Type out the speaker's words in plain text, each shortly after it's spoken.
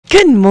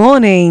Good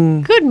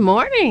morning. Good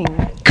morning.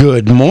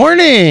 Good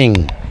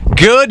morning.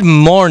 Good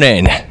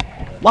morning.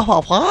 What?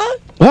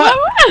 What?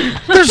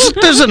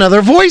 There's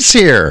another voice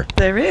here.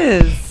 There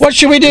is. What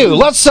should we do?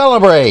 Let's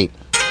celebrate.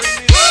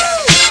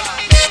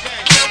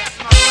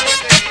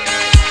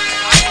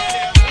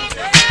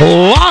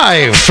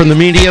 Live from the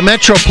Media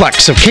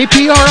Metroplex of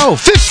KPRO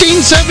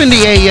 1570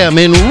 AM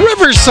in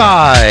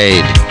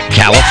Riverside,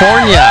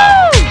 California.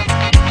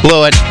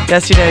 Blew it.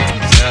 Yes, you did.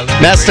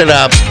 Messed it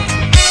up.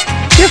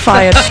 You're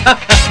fired.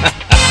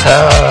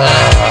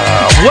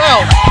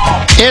 Well,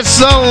 it's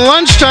the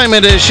lunchtime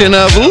edition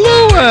of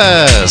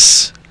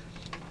Lewis.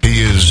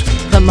 He is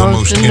The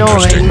most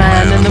annoying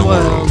man in the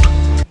world.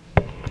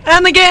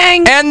 And the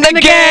gang. And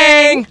the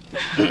gang.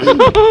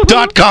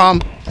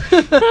 .com.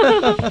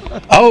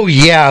 Oh,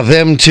 yeah,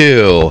 them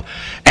too.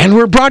 And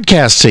we're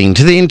broadcasting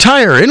to the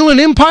entire Inland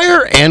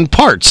Empire and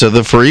parts of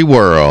the free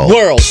world.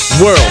 World.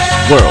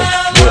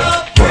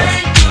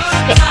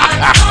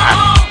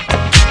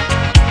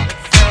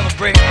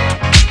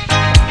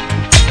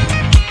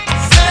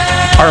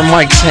 Our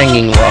mic's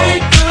hanging low.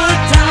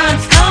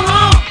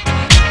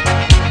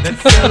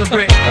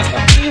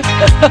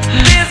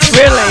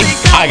 Really?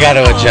 I got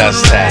to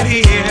adjust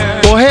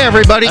that. Well, hey,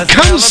 everybody,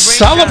 come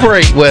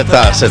celebrate with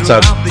us. It's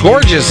a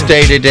gorgeous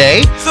day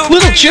today. A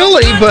little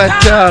chilly, but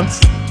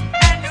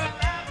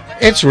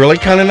it's really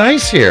kind of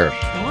nice here.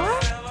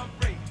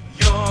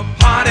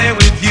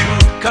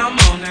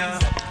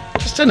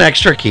 Just an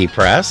extra key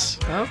press.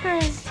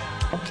 Okay.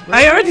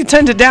 I already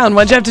turned it down.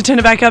 Why'd you have to turn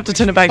it back up to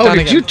turn it back down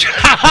Did again? you?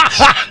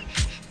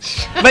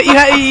 But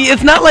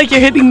it's not like you're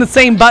hitting the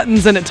same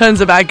buttons and it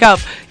turns it back up.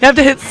 You have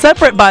to hit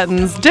separate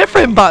buttons,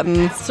 different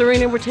buttons.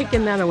 Serena, we're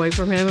taking that away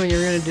from him and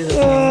you're going to do this.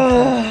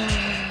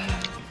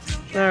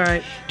 All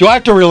right. Do I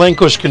have to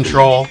relinquish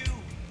control?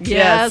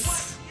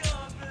 Yes.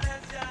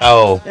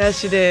 Oh.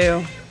 Yes, you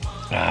do.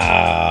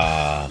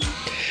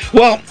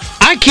 Well,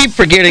 I keep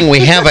forgetting we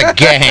have a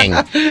gang.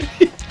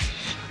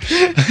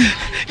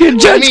 You're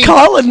Judge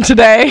Colin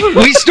today.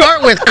 We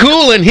start with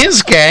Cool and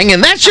his gang,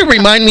 and that should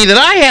remind me that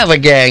I have a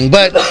gang,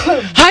 but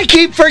I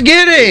keep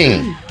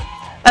forgetting.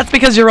 That's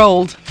because you're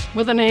old.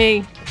 With an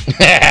A.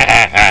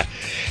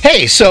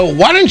 Hey, so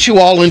why don't you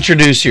all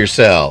introduce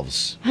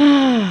yourselves?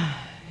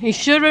 You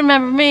should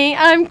remember me.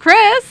 I'm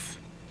Chris.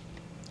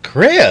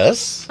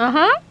 Chris?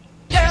 Uh-huh.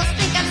 Girls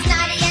think I'm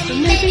snotty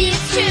and maybe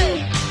it's true.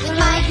 With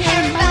my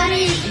hair and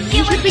body,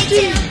 you would be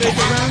too. 'Cause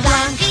I'm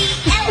blondie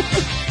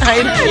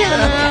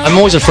I'm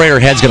always afraid her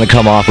head's going to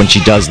come off when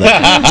she does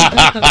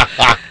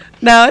that.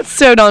 No, it's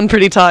sewed on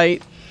pretty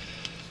tight.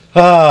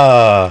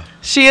 Oh,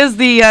 She is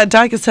the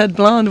darkest head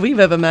blonde we've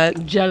ever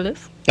met.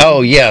 Jealous.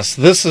 yes,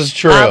 this is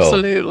true.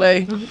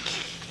 Absolutely.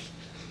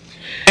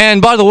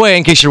 And by the way,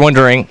 in case you're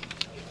wondering,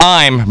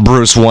 I'm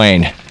Bruce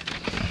Wayne.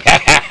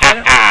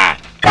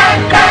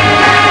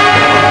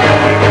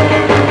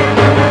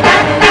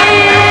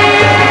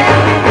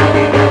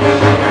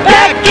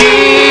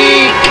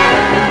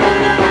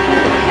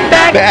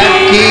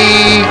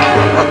 Becky!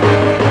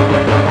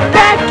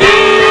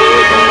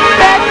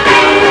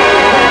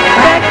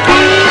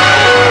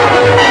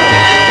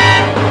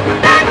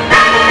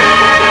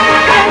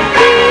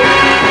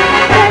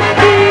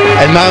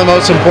 And now the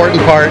most important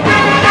part.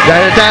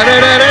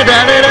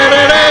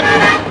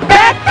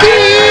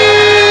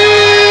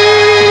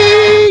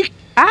 Becky!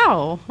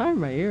 Ow. I have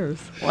my ears.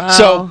 Wow.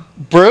 So,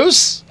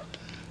 Bruce,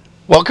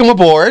 welcome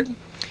aboard.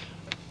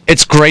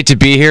 It's great to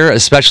be here,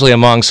 especially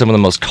among some of the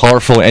most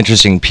colorful and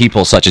interesting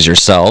people such as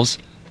yourselves.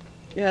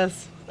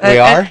 Yes. We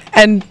are?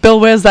 And Bill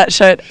wears that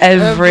shirt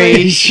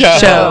every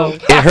show.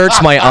 It hurts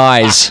my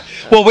eyes.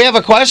 Well, we have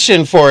a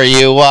question for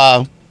you.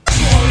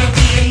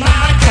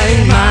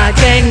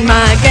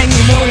 My gang,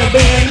 you wanna be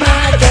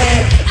my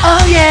gang.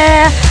 Oh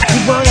yeah.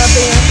 You wanna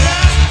be.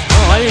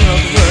 Oh, I didn't know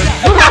the word.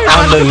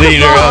 I'm the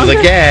leader of the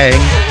gang.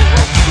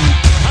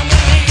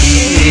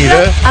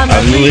 I'm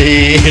the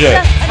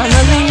leader.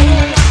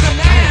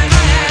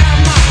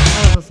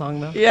 That was a song,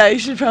 though. Yeah, you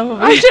should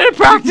probably. I should have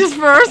practiced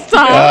first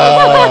time.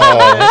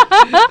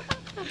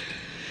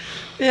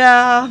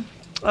 Yeah.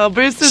 Well,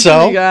 Bruce is So?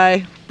 the new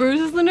guy. Bruce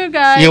is the new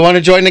guy. You want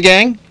to join the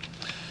gang?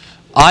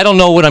 I don't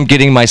know what I'm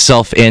getting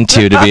myself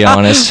into, to be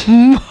honest.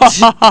 Too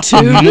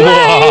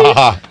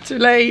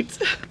late.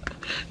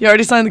 You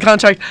already signed the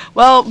contract.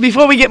 Well,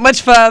 before we get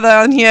much further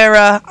on here,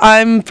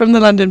 I'm from the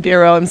London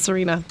Bureau. I'm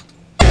Serena.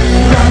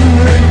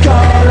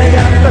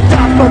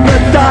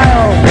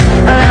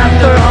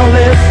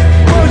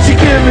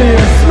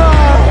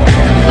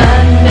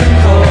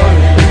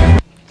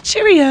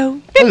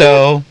 Cheerio.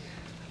 Hello.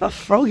 A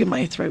frog in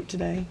my throat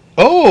today.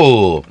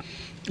 Oh.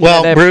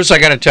 Well, Yeah, Bruce, I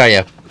got to tell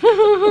you,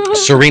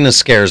 Serena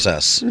scares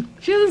us.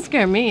 She doesn't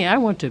scare me. I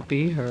want to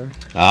be her.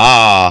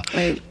 Ah.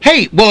 Wait.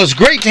 Hey, well, it's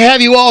great to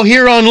have you all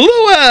here on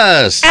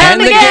Lewis.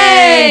 And the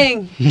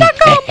gang!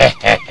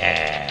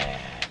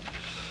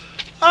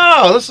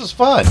 Oh, this is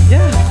fun.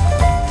 Yeah.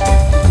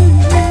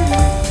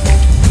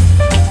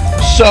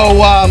 So,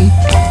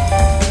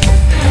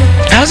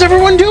 how's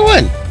everyone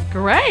doing?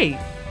 Great.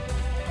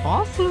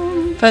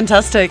 Awesome.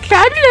 Fantastic.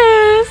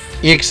 Fabulous.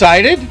 You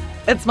excited?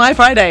 It's my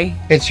Friday.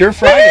 It's your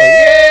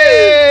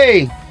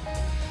Friday. Yay!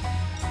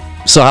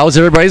 So how was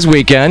everybody's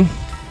weekend?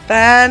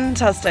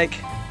 Fantastic.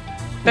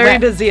 Very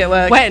Wet. busy at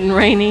work. Wet and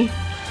rainy.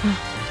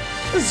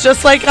 It's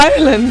just like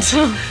Ireland.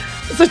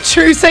 It's a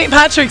true St.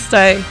 Patrick's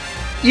Day.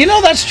 You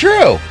know, that's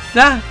true.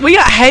 Yeah, we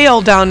got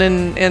hail down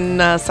in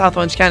South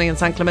Orange County in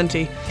San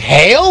Clemente.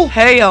 Hail?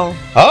 Hail.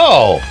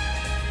 Oh.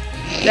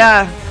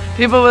 Yeah,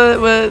 people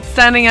were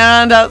standing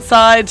around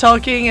outside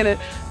talking, and a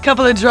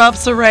couple of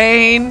drops of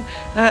rain.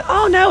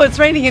 Oh no, it's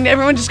raining, and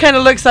everyone just kind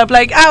of looks up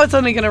like, oh, it's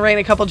only gonna rain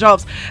a couple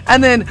drops,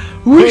 and then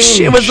whoosh,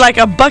 it was like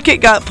a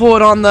bucket got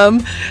poured on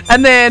them,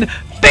 and then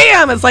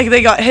bam, it's like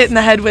they got hit in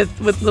the head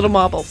with little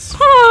marbles.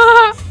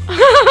 It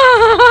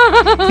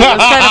was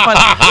kind of fun.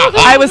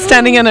 I was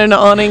standing in an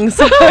awning,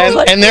 so I was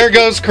like, And there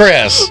goes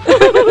Chris.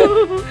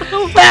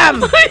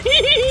 bam.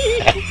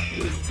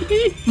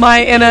 My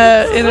in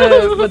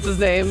a what's his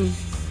name?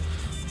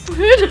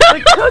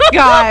 The cook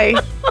guy.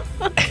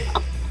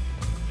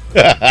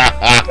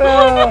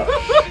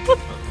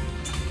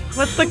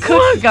 What's the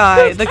cook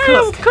guy? The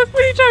cook. Cook,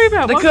 what are you talking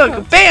about? The What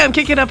cook. Bam!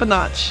 Kick it up a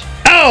notch.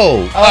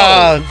 Oh.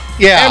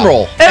 Yeah.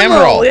 Emerald.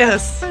 Emerald.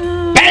 Yes.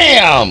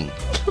 Bam.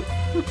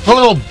 A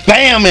little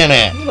bam in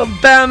it. The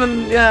bam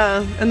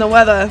and the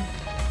weather.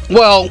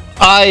 Well,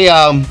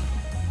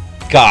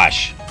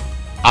 gosh.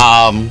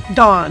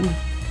 Dawn.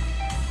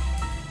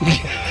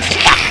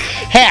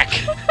 Heck.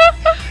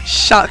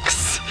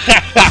 Shucks.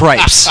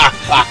 Cripes.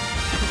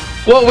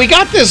 Well, we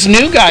got this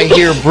new guy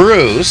here,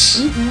 Bruce,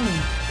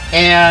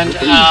 and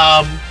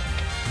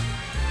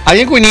I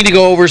think we need to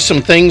go over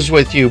some things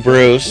with you,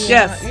 Bruce.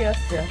 Yes.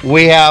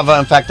 We have,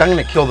 in fact, I'm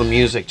going to kill the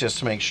music just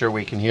to make sure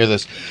we can hear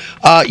this.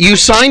 You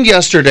signed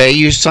yesterday,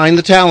 you signed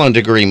the talent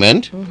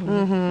agreement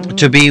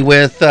to be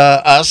with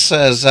us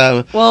as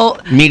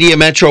Media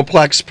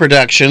Metroplex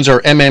Productions,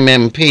 or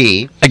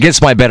MMMP.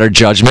 Against my better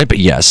judgment, but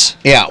yes.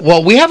 Yeah,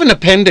 well, we have an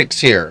appendix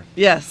here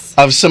Yes.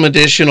 of some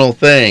additional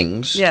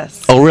things.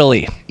 Yes. Oh,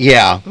 really?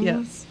 Yeah.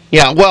 Yes.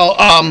 Yeah, well,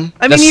 I mean,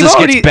 This you've just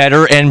already gets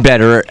better and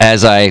better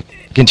as I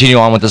continue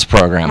on with this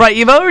program. right.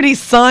 You've already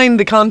signed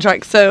the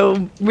contract,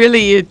 so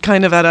really you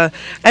kind of at a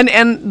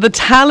and the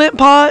talent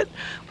part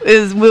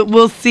is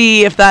we'll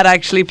see if that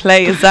actually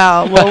plays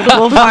out.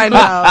 We'll find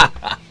out.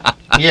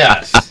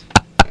 yes.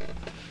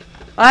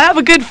 I have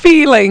a good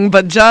feeling,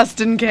 but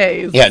just in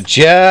case. Yeah,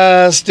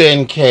 just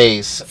in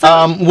case.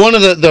 One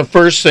of the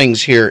first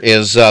things here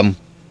is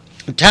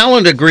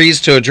Talent agrees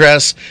to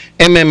address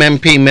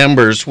MMMP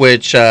members,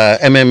 which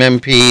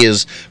MMMP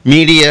is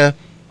Media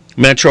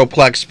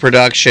Metroplex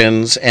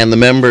Productions, and the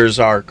members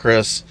are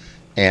Chris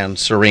and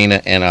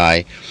Serena and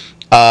I.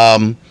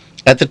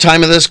 At the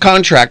time of this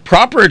contract,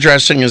 proper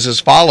addressing is as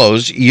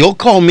follows. You'll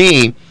call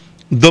me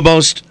the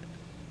most...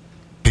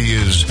 He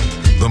is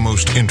the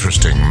most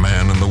interesting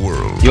man in the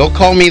world. You'll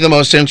call me the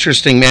most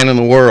interesting man in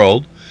the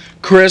world.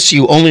 Chris,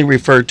 you only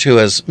refer to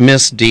as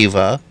Miss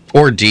Diva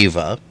or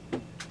Diva.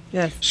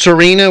 Yes.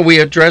 Serena, we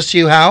address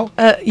you how?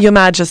 Your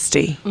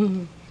Majesty.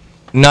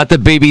 Not the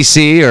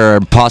BBC or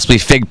possibly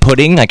fig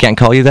pudding. I can't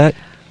call you that.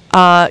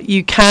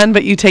 You can,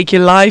 but you take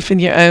your life in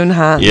your own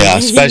hands. Yeah,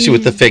 especially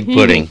with the fig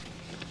pudding.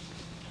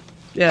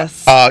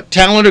 Yes.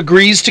 Talent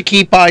agrees to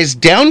keep eyes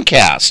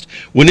downcast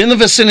when in the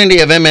vicinity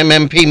of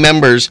MMMP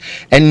members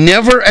and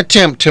never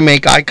attempt to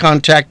make eye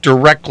contact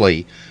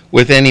directly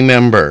with any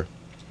member.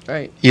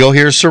 Right. You'll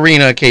hear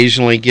Serena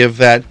occasionally give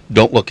that,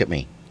 don't look at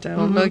me.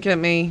 Don't look at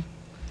me.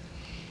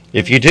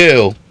 If you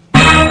do,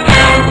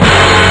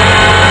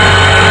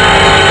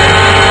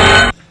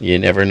 you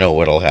never know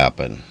what'll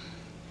happen.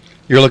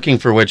 You're looking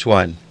for which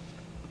one?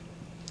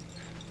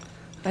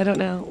 I don't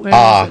know.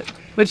 Where is it?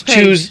 Which page?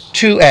 Choose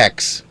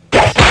 2X.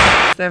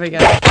 There we go.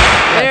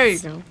 There you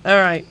go. All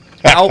right.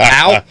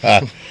 Ow,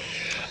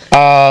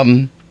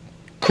 ow.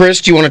 Chris,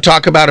 do you want to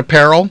talk about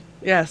apparel?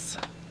 Yes.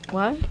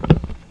 What?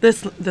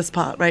 This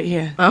part right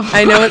here. Oh.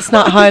 I know it's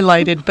not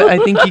highlighted, but I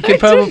think you could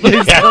probably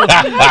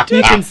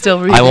still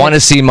read I it. want to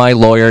see my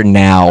lawyer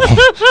now.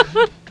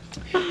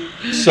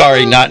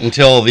 Sorry, not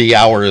until the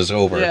hour is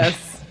over.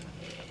 Yes.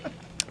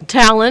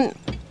 Talent,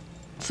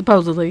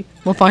 supposedly,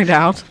 we'll find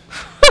out,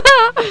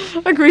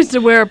 agrees to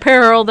wear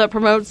apparel that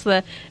promotes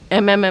the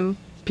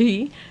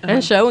MMMP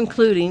and show,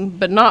 including,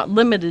 but not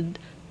limited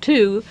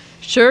to,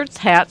 shirts,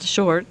 hats,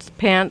 shorts,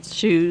 pants,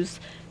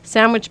 shoes,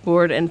 sandwich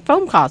board, and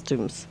foam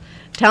costumes.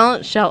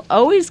 Talent shall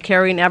always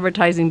carry an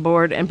advertising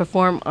board and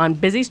perform on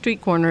busy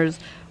street corners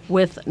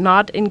with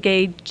not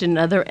engaged in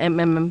other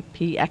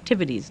MMMP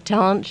activities.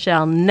 Talent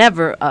shall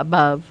never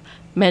above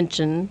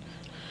mention...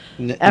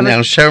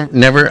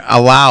 Never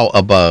allow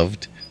above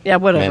Yeah,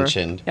 whatever.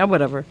 mentioned. Yeah,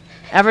 whatever.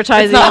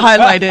 Advertising. It's not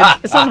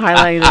highlighted. It's not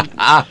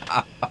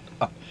highlighted.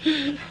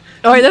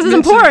 All right, this is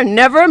important.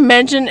 Never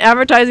mention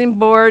advertising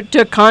board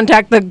to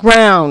contact the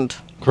ground.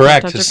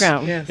 Correct. Touch the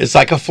ground. Yes. It's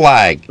like a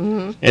flag.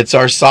 It's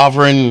our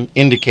sovereign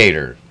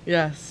indicator.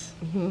 Yes.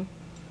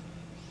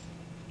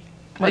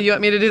 Oh, you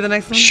want me to do the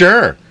next one?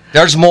 Sure.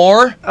 There's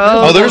more?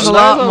 Oh, there's a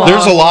lot more.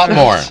 There's a lot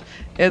more.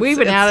 We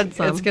even added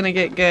some. It's going to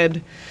get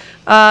good.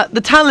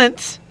 The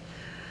talent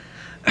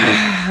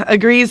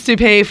agrees to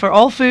pay for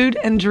all food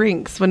and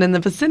drinks when in the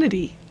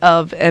vicinity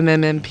of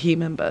MMMP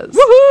members.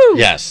 Woohoo!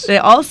 Yes. They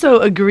also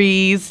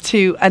agrees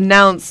to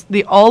announce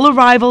the all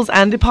arrivals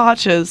and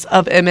departures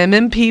of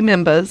MMMP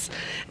members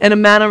in a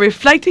manner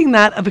reflecting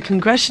that of a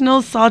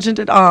congressional sergeant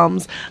at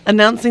arms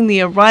announcing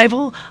the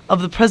arrival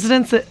of the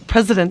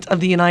President of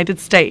the United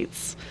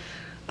States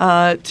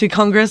to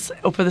Congress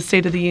for the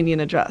State of the Union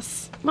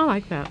address. I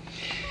like that.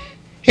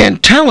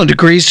 And Talent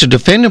agrees to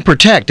defend and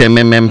protect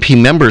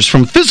MMMP members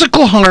from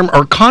physical harm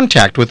or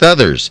contact with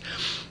others.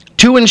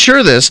 To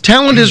ensure this,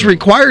 Talent is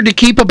required to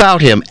keep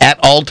about him at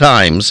all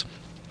times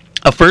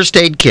a first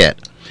aid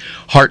kit,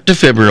 heart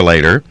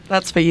defibrillator,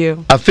 That's for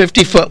you. a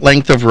 50-foot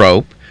length of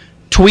rope,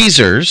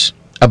 tweezers,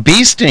 a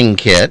bee sting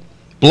kit,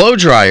 blow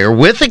dryer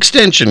with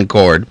extension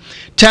cord,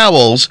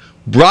 towels,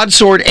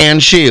 broadsword,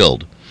 and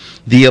shield.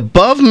 The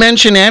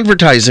above-mentioned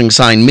advertising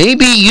sign may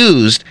be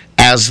used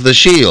as the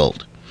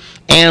shield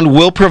and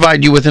will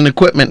provide you with an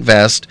equipment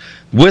vest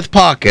with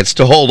pockets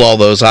to hold all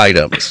those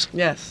items.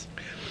 Yes.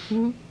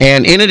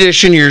 And in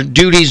addition, your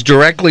duties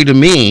directly to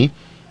me,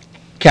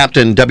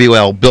 Captain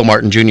W.L. Bill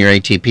Martin Jr.,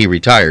 ATP,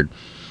 retired,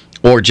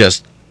 or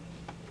just...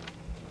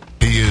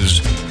 He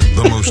is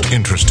the most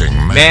interesting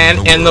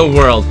Man in the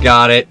world.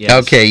 Got it. Yes.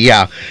 Okay,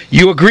 yeah.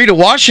 You agree to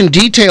wash and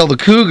detail the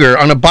Cougar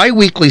on a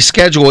bi-weekly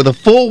schedule with a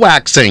full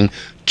waxing,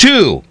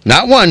 2,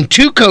 not 1,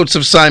 2 coats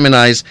of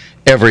Simonize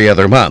every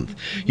other month.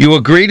 You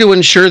agree to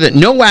ensure that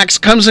no wax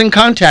comes in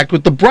contact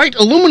with the bright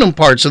aluminum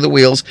parts of the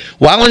wheels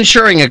while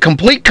ensuring a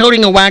complete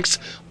coating of wax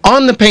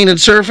on the painted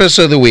surface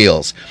of the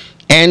wheels.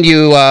 And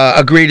you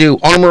agree to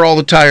armor all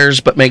the tires,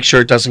 but make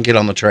sure it doesn't get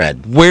on the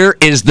tread. Where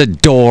is the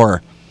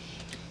door?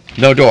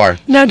 No door.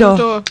 No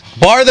door.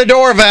 Bar the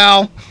door,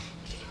 Val.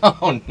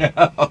 Oh,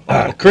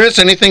 no. Chris,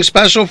 anything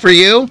special for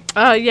you?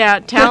 Yeah,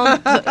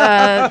 Talent.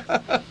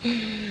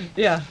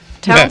 Yeah.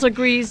 Talent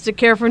agrees to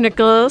care for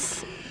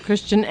Nicholas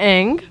Christian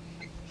Eng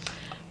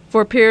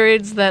for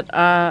periods that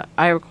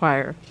I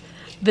require.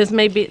 This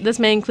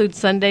may include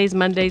Sundays,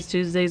 Mondays,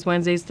 Tuesdays,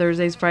 Wednesdays,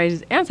 Thursdays,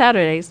 Fridays, and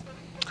Saturdays.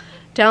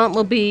 Talent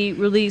will be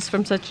released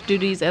from such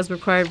duties as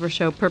required for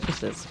show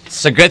purposes.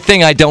 It's a good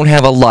thing I don't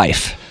have a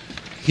life.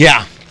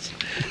 Yeah.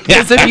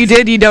 Because if you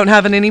did, you don't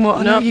have it anymore.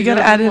 Oh, no, Nope, you you got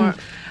to don't have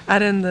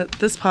add in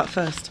this part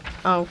first.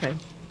 Oh, okay.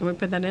 Can we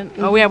put that in?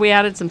 Oh, yeah, we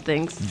added some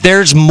things.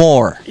 There's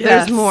more.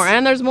 There's more,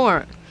 and there's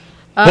more.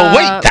 But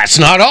wait, that's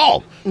not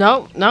all.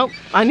 No.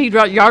 I need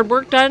yard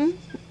work done.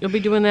 You'll be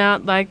doing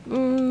that like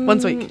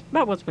Once a week.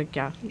 About once a week,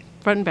 yeah,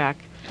 front and back.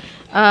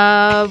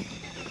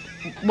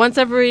 Once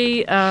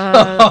every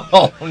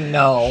Oh,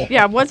 no.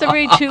 yeah, once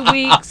every 2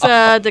 weeks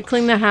to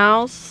clean the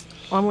house.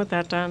 On with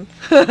that done.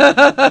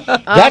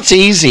 That's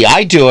easy.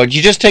 I do it.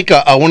 You just take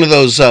one of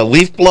those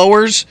leaf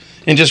blowers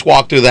and just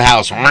walk through the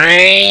house.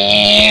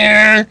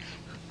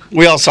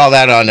 We all saw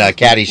that on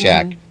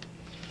Caddyshack.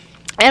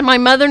 And my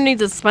mother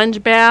needs a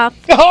sponge bath.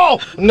 Oh!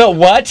 No,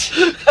 what?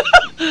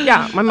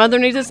 Yeah, my mother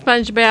needs a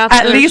sponge bath.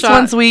 At and a least shot-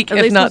 once a week, at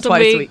if least not once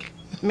twice a week.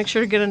 Make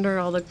sure to get under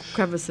all the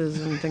crevices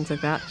and things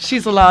like that.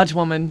 She's a large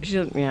woman.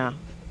 Yeah.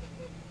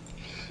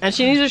 And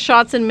she needs her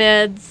shots and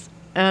meds.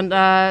 And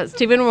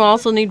Stephen will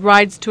also need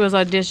rides to his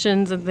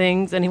auditions and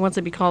things. And he wants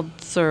to be called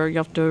Sir. You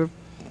have to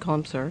call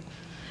him Sir.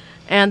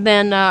 And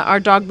then our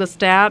dog,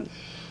 Lestat,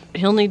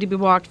 he'll need to be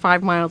walked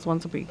 5 miles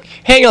once a week.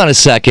 Hang on a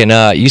second.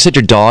 You said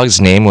your dog's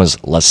name was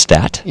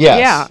Lestat? Yes.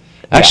 Yeah.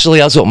 Actually,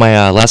 that's what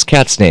my last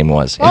cat's name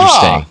was.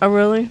 Interesting. Oh,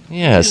 really?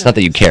 Yeah, it's not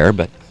that you care,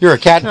 but You're a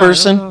cat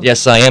person?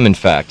 yes, I am, in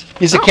fact.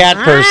 He's a cat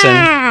person.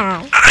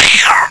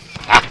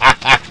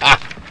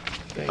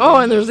 Oh,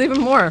 and there's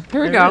even more.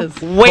 Here we There go. it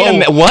is. Wait a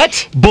minute.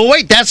 What? But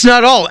wait, that's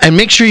not all. And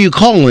make sure you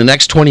call in the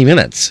next 20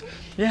 minutes.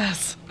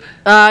 Yes.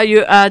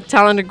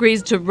 Talent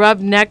agrees to rub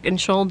neck and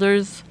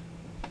shoulders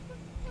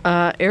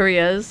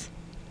areas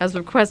as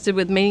requested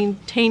with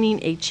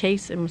maintaining a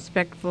chaste and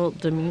respectful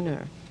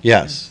demeanor.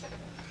 Yes.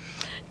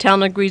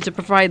 Talent agrees to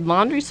provide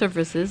laundry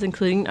services,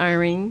 including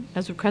ironing,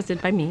 as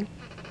requested by me.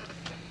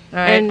 All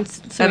right. And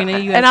Serena,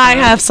 you and I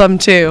have some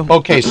too.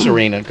 Okay,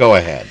 Serena, go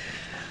ahead.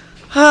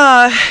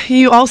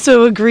 You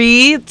also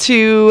agree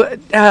to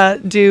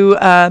do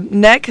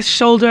neck,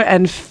 shoulder,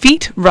 and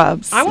feet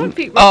rubs. I want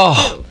feet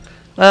Oh. too.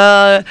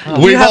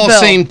 We've have all Bill.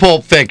 seen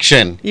Pulp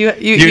Fiction. You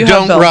have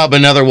don't Bill. rub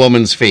another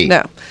woman's feet.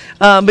 No.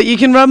 But you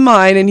can rub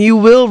mine, and you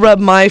will rub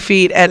my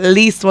feet at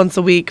least once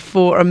a week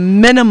for a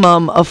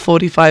minimum of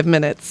 45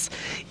 minutes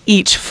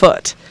each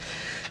foot.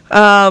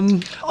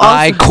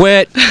 I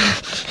quit.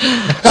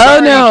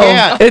 Oh, no.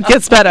 can't. It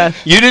gets better.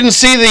 You didn't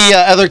see the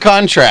other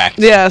contract.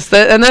 Yes,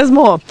 and there's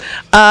more.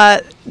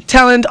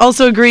 Talent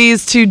also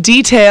agrees to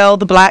detail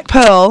the Black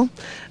Pearl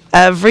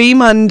every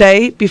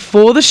Monday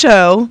before the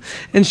show,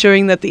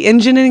 ensuring that the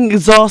engine and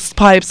exhaust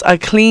pipes are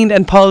cleaned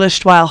and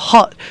polished while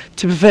hot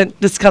to prevent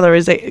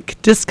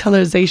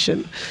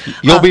discolorization.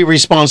 You'll be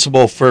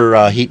responsible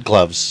for heat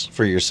gloves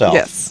for yourself.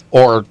 Yes.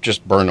 Or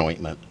just burn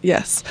ointment.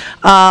 Yes.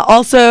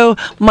 Also,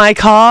 my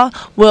car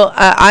will.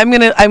 I'm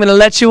gonna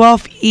let you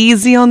off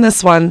easy on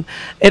this one.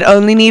 It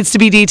only needs to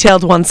be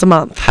detailed once a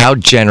month. How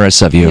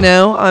generous of you. You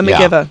know, I'm a Yeah.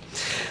 giver.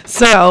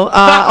 So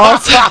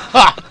also.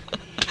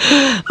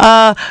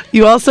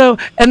 You also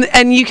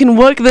and you can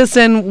work this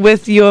in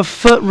with your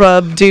foot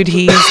rub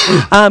duties.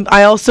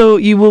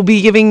 You will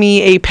be giving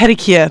me a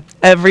pedicure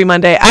every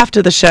Monday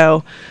after the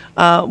show,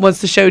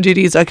 once the show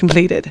duties are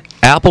completed.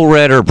 Apple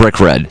red or brick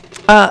red?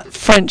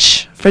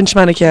 French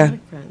manicure.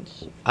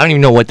 I don't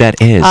even know what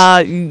that is.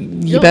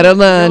 You better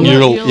learn.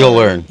 You'll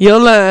learn.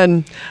 You'll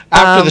learn.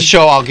 After the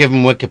show, I'll give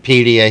him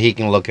Wikipedia. He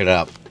can look it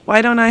up.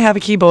 Why don't I have a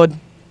keyboard?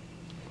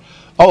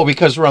 Oh,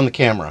 because we're on the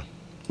camera.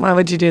 Why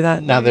would you do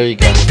that? Now there you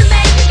go.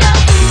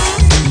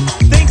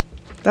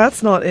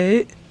 That's not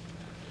it.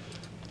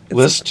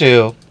 List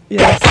 2.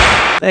 Yes.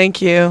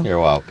 Thank you.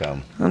 You're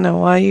welcome. I don't know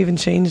why you even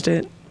changed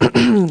it. We're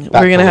to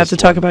going to have to list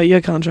talk about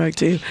your contract,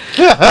 too.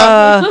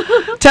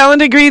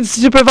 Talent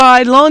agrees to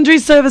provide laundry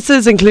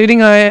services, including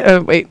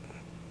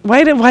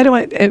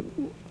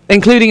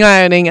including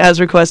ironing, as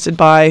requested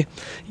by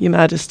Your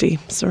Majesty,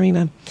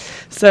 Serena.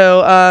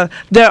 So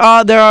there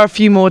are a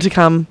few more to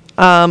come.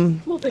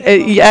 Once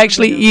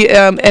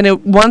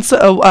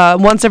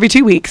every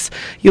 2 weeks,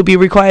 you'll be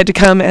required to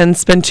come and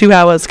spend 2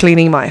 hours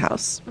cleaning my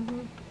house.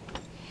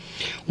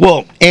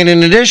 Well, and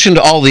in addition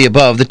to all the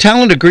above, the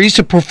talent agrees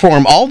to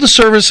perform all the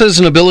services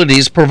and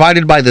abilities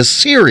provided by the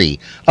Siri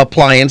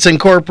appliance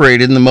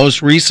incorporated in the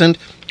most recent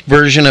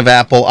version of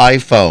Apple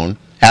iPhone,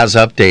 as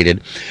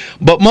updated.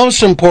 But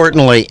most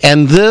importantly,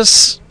 and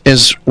this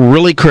is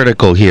really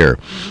critical here,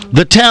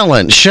 the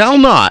talent shall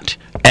not,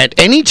 at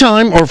any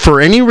time or for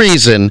any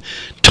reason,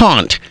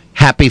 taunt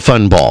Happy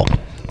Fun Ball.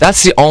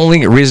 That's the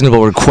only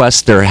reasonable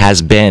request there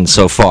has been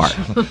so far.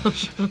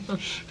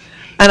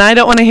 And I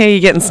don't want to hear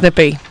you getting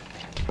snippy.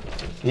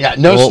 Yeah,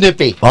 no Well,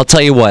 snippy. I'll tell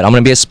you what. I'm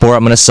going to be a sport.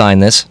 I'm going to sign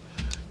this.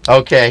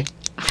 Okay.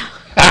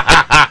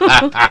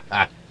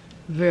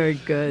 Very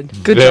good.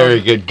 Good Very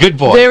job. good. Good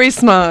boy. Very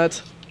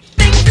smart.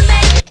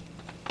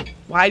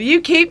 Why do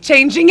you keep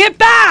changing it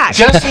back?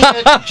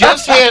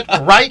 Just hit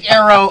right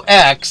arrow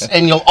X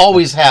and you'll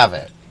always have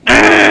it.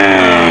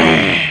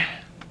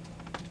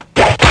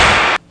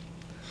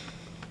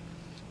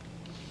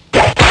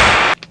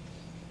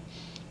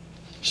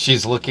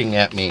 She's looking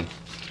at me.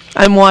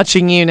 I'm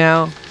watching you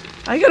now.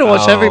 I gotta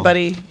watch Oh.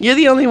 everybody. You're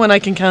the only one I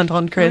can count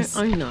on, Chris.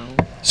 I know.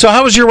 So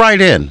how was your ride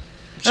in,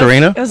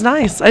 Serena? It was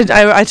nice.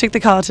 I took the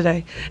car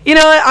today. You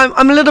know,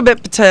 I'm a little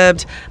bit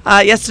perturbed.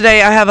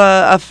 Yesterday, I have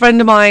a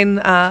friend of mine,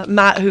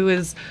 Matt, who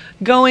is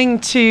going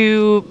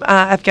to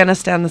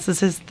Afghanistan. This is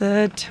his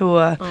 3rd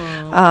tour.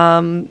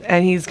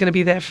 And he's going to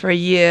be there for a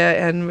year,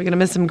 and we're going to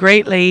miss him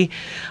greatly.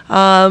 We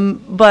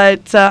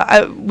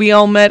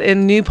all met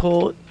in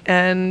Newport,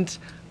 and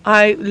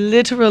I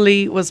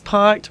literally was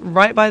parked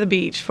right by the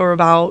beach for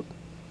about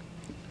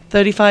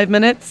 35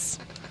 minutes,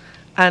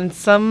 and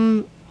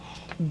some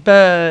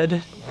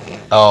bird.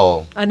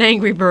 Oh. An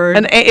angry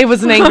bird. It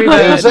was an angry It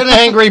bird. was an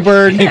angry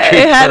bird. It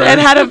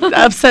had an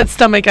upset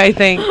stomach, I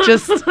think.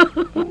 Just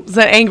it was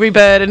an angry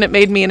bird, and it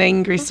made me an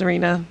angry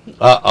Serena.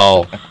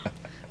 Uh-oh.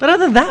 But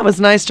other than that, it was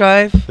a nice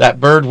drive. That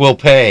bird will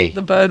pay.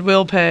 The bird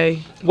will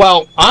pay.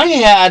 Well, I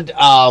had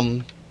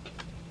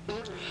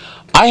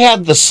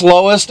the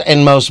slowest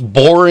and most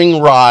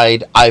boring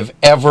ride I've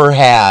ever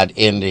had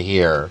into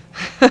here.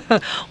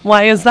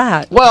 Why is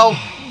that? Well,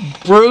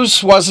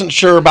 Bruce wasn't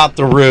sure about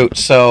the route,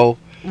 so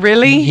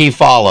Really? he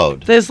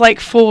followed. There's like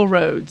 4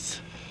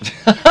 roads.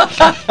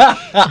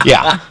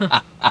 Yeah.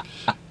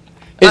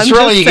 It's I'm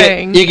really just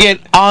saying. you get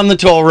on the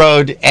toll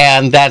road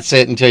and that's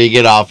it until you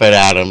get off at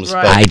Adams.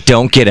 Right. I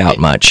don't get out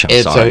much. I'm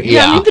It's sorry.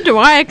 yeah, neither do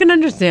I. I can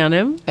understand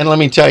him. And let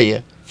me tell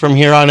you, from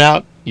here on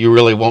out, you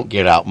really won't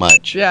get out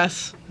much.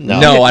 Yes.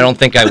 No, I don't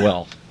think I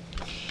will.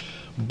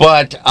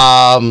 But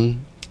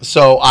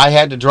so I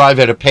had to drive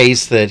at a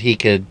pace that he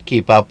could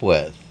keep up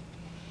with.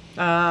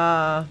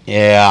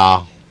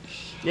 Yeah.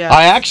 Yeah.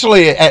 I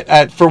actually,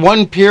 at for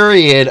one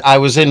period, I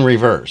was in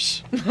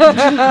reverse.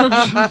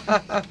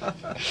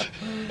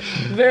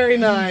 Very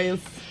nice.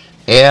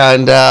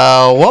 And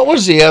what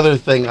was the other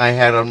thing I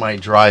had on my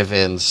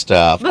drive-in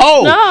stuff?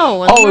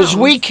 As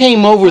we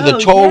came over the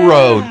toll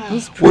road,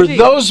 were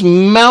those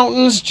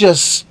mountains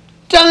just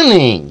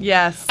stunning?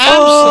 Yes.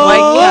 Absolutely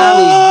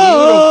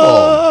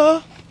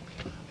beautiful.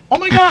 Oh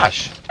my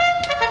gosh.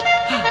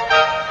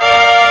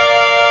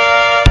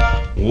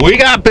 We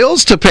got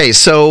bills to pay,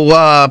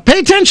 so pay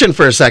attention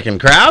for a second,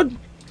 crowd.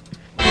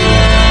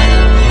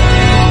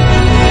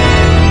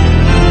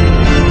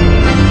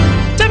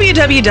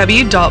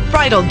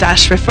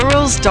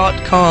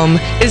 www.bridal-referrals.com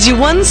is your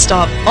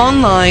one-stop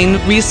online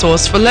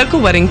resource for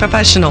local wedding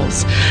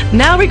professionals.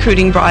 Now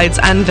recruiting brides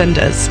and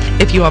vendors.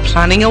 If you are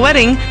planning a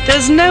wedding,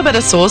 there's no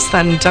better source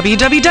than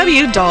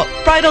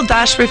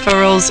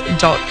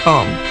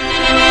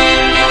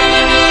www.bridal-referrals.com.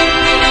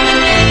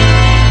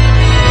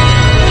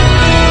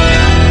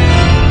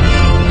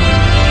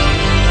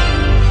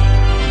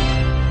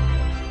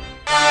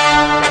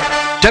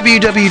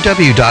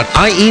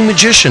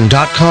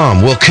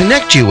 www.iemagician.com will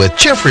connect you with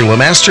Jeffrey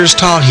Lemasters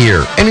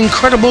Tahir, an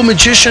incredible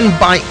magician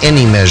by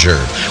any measure.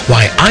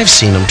 Why, I've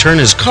seen him turn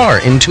his car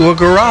into a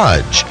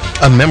garage.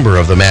 A member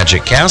of the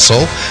Magic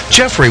Castle,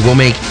 Jeffrey will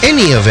make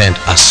any event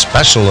a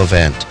special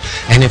event.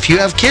 And if you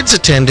have kids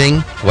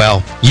attending,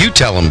 well, you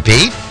tell them,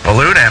 Pete.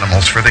 Balloon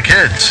animals for the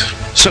kids.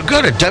 So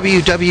go to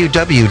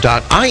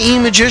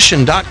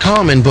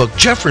www.iemagician.com and book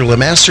Jeffrey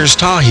Lemasters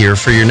Tahir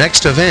for your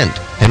next event.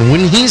 And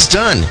when he's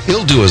done,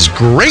 he'll do his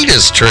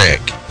greatest trick.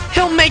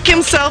 He'll make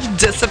himself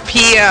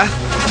disappear.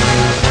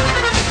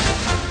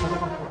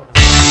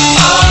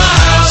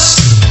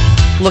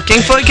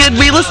 Looking for a good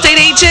real estate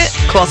agent?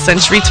 Call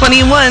Century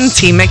 21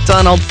 T.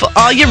 McDonald for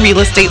all your real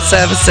estate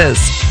services.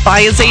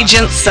 Buyer's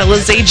agent,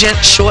 seller's agent,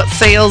 short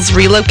sales,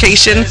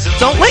 relocation.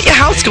 Don't let your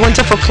house go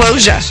into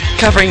foreclosure.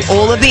 Covering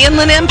all of the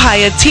Inland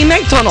Empire, T.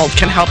 McDonald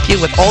can help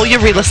you with all your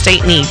real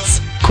estate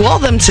needs. Call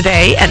them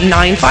today at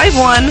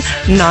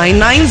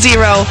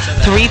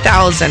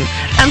 951-990-3000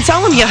 and tell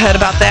them you heard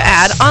about their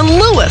ad on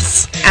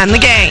Lewis and the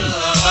Gang.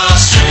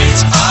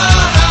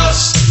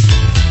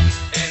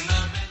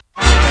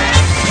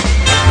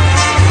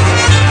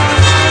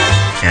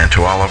 And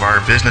to all of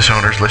our business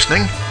owners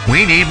listening,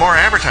 we need more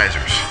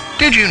advertisers.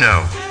 Did you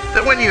know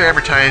that when you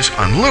advertise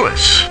on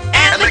Lewis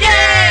And the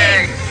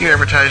Gang! you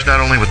advertise not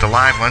only with the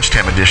live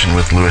lunchtime edition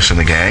with Lewis and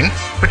the Gang,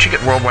 but you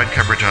get worldwide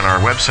coverage on our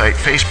website,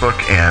 Facebook,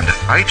 and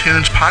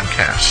iTunes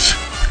podcasts.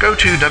 Go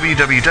to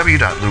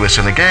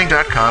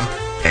www.lewisandthegang.com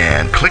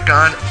and click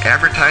on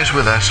Advertise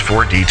with Us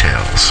for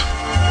details.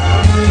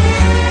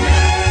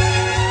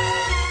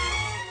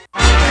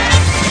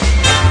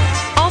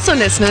 Also,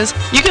 listeners,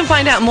 you can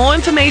find out more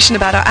information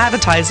about our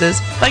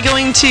advertisers by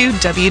going to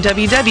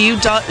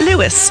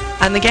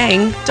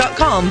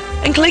www.lewisandthegang.com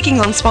and clicking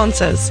on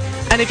sponsors.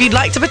 And if you'd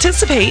like to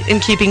participate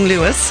in keeping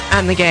Lewis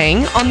and the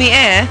Gang on the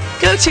air,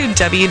 go to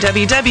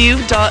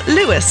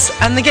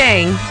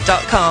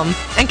www.lewisandthegang.com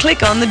and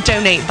click on the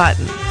donate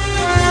button.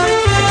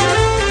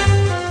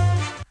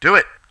 Do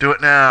it. Do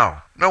it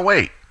now. No,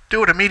 wait.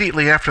 Do it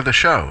immediately after the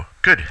show.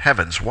 Good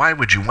heavens, why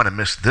would you want to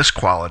miss this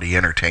quality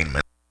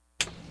entertainment?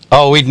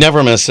 Oh, we'd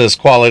never miss this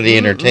quality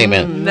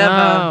entertainment.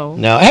 No.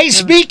 No. Hey,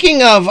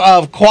 speaking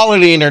of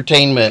quality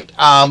entertainment,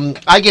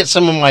 I get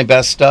some of my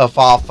best stuff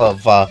off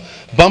of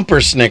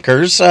Bumper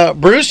Snickers.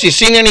 Bruce, you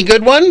seen any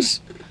good ones?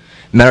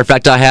 Matter of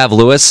fact, I have,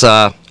 Lewis.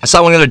 I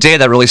saw one the other day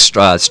that really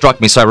struck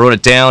me, so I wrote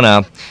it down.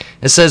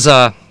 It says,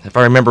 if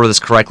I remember this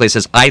correctly, it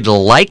says, I'd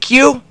like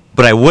you,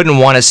 but I wouldn't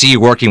want to see you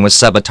working with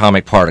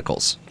subatomic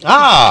particles.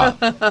 Ah,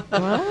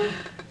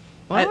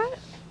 What?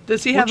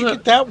 Does he have where'd you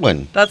get that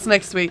one? That's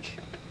next week.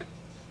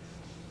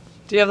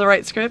 Do you have the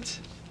right script?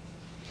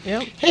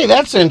 Yep. Hey,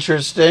 that's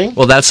interesting.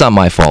 Well, that's not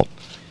my fault.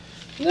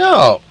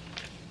 No.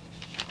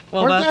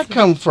 Well, Where'd that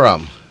come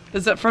from?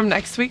 Is it from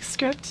next week's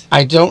script?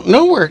 I don't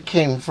know where it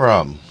came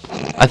from.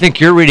 I think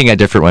you're reading a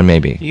different one,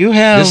 maybe. You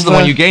have... This is the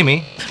one you gave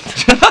me.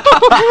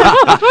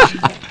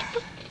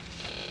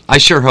 I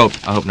sure hope.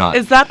 I hope not.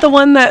 Is that the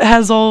one that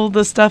has all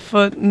the stuff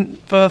for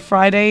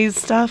Friday's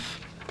stuff?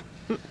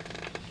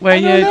 Where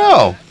I don't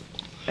know.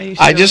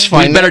 I just We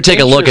find better that take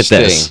a look at this.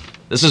 interesting.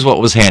 This is what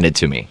was handed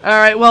to me. All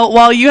right. Well,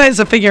 while you guys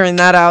are figuring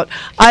that out,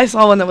 I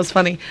saw one that was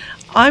funny.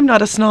 I'm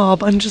not a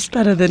snob. I'm just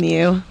better than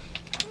you.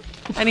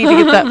 I need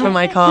to get that for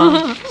my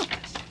car.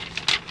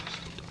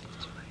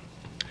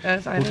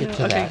 Yes, I We'll get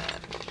to okay. that.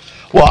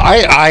 Well,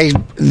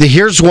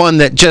 here's one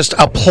that just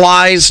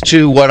applies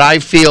to what I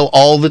feel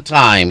all the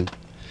time.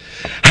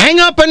 Hang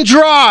up and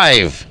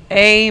drive.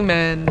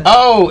 Amen.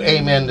 Oh,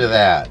 amen to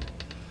that.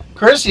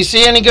 Chris, you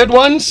see any good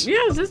ones? Yeah,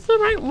 is this the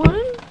right one?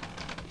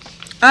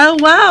 Oh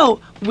wow.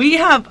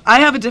 I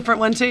have a different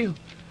one too.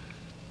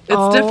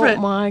 It's different.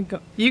 Oh my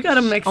god. You got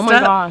them mixed Oh my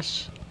up.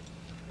 gosh.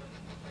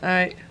 All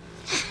right.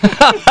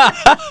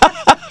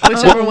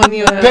 Whichever one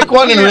you have. Pick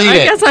one and read I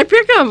it. guess I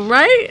pick them,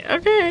 right?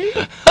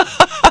 Okay.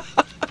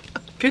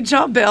 Good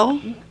job, Bill.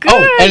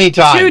 Oh,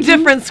 anytime. 2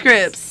 different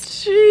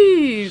scripts.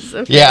 Jeez.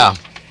 Okay. Yeah.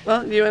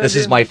 Well, you want This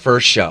is my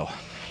first show.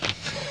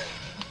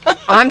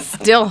 I'm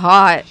still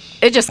hot.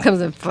 It just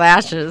comes in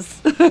flashes.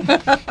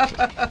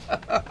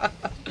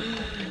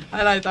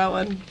 I like that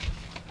one.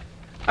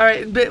 All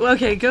right, but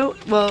okay, go.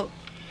 Well,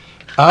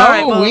 Oh,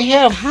 right, well, we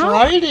have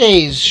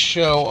Friday's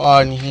show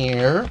on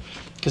here.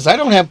 Because I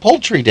don't have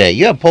Poultry Day.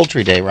 You have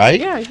Poultry Day, right?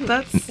 Yeah.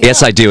 that's.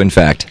 Yes, I do, in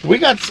fact. We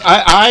got...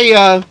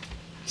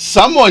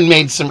 someone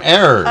made some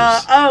errors.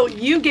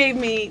 You gave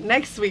me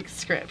next week's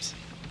script.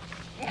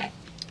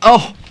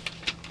 Oh,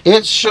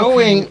 it's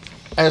showing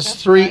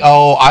S3.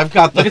 Oh, I've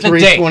got the Look at the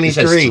date. It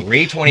says 323.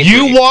 323.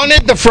 You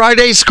wanted the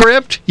Friday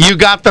script? You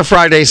got the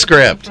Friday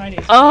script.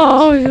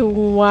 Oh,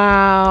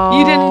 wow.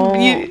 You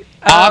didn't.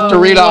 I'll have to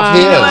read off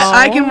his.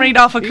 I can read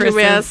off of Chris's.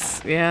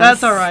 Yes, yes.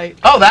 That's all right.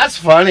 Oh, that's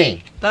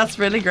funny. That's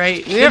really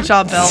great. Good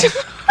job, Bill.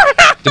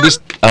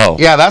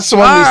 Yeah, that's the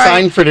one All we right.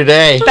 signed for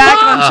today.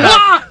 Back on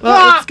track.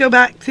 Well, let's go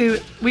back to.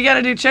 We got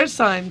to do church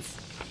signs.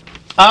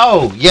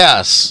 Oh,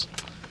 yes.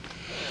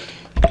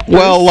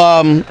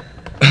 Well,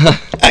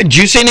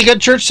 do you see any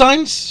good church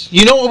signs?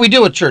 You know what we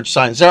do with church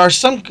signs? There are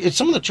some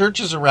of the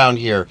churches around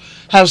here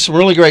have some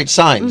really great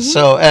signs.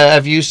 So,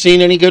 have you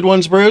seen any good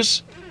ones,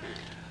 Bruce?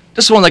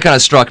 This one that kind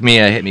of struck me,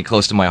 hit me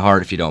close to my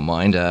heart, if you don't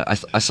mind. I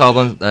saw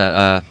one,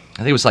 I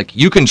think it was like,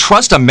 you can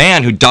trust a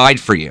man who died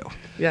for you.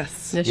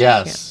 Yes.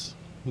 Yes.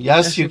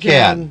 Yes, you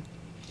can.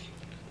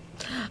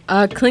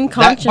 Clean That,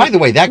 conscience. by the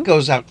way, that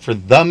goes out for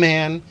the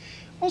man.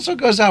 Also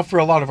goes out for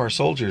a lot of our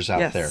soldiers out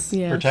Yes. there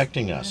Yes.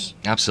 protecting us.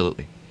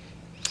 Absolutely.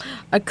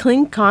 A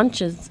clean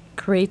conscience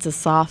creates a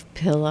soft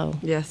pillow.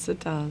 Yes,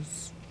 it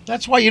does.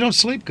 That's why you don't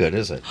sleep good,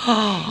 is it?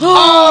 Oh,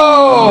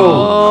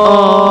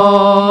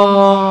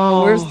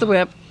 where's the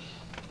whip?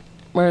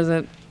 Where is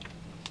it?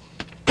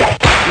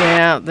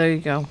 Yeah, there you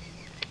go.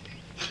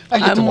 I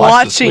get to I'm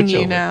watch the watching switch you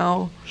over.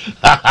 now.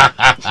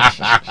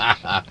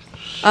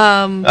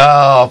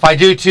 Oh, if I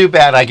do too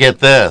bad, I get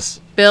this.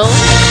 Bill?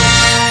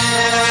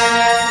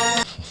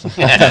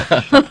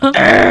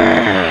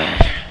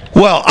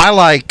 Well, I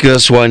like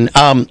this one.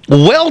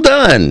 Well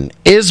done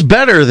is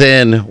better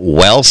than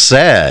well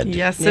said.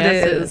 Yes, Yes, it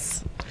it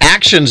is.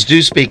 Actions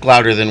do speak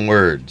louder than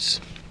words.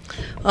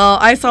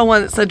 I saw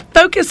one that said,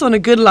 "Focus on a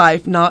good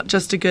life, not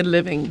just a good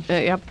living."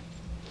 Yep.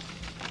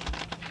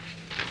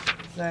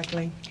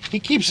 Exactly. He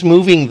keeps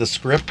moving the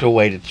script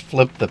away to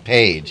flip the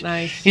page.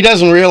 Nice. He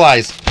doesn't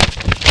realize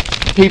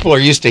people are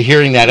used to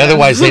hearing that.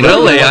 Otherwise, they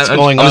don't know what's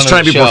going on. I'm just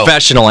trying to be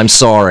professional. I'm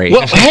sorry.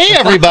 Well, hey,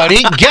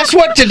 everybody. Guess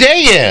what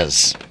today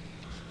is?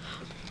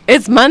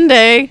 It's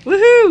Monday.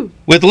 Woohoo!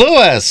 With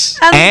Lewis.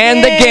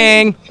 and the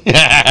gang.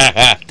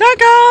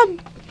 .com.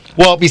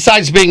 Well,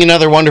 besides being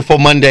another wonderful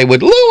Monday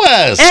with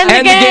Lewis, And the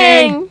And the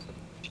gang.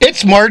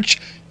 it's March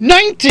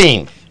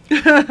 19th.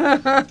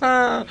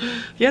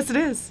 Yes, it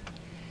is.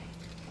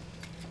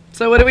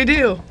 So what do we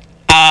do?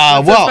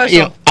 Well,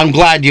 special? I'm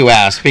glad you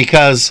asked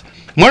because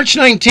March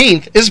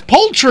 19th is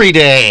Poultry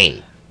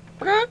Day.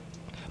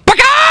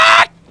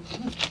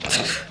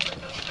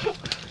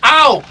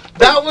 Ow!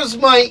 That was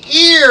my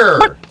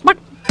ear.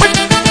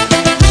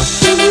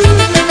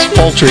 It's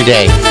Poultry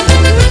Day.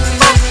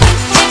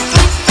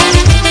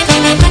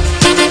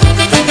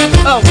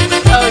 Oh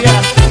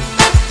yeah.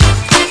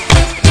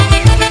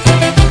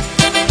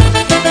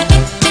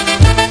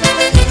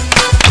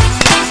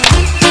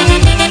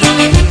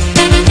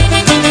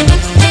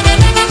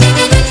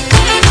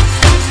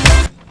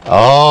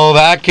 Oh,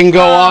 that can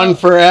go on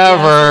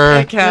forever.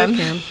 I can.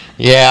 And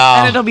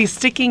Yeah. it'll be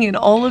sticking in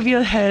all of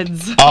your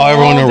heads. Oh,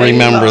 everyone will all day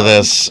remember long.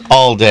 this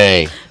all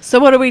day. So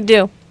what do we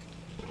do?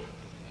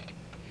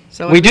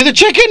 So We do the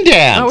chicken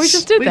dance. Oh, we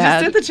just did we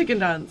that. just did the chicken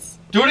dance.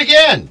 Do it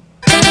again.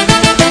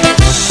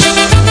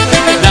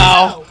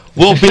 No,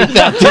 we'll beat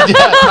that to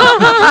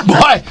death.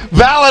 Boy,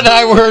 Val and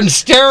I were in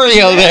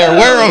stereo there.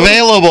 We're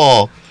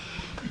available.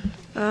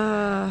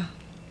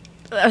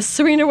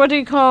 Serena, what do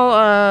you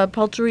call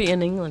poultry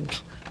in England?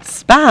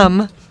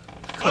 Spam.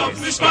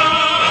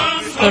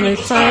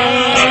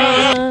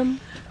 Spam.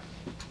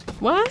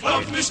 What? No,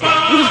 it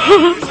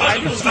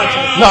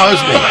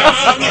was me.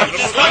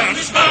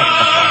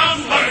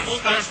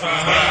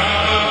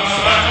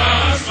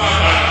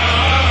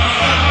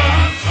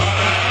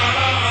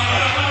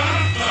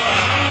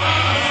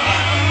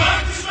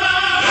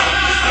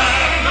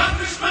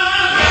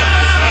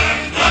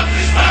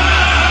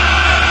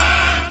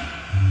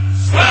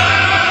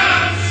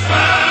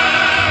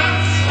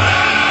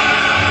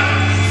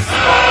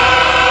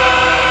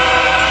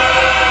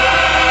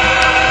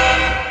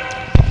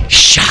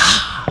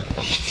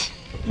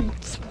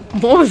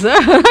 What was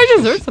that? I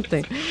just heard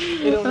something.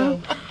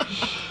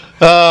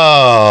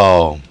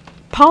 Oh.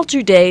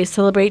 Poultry Day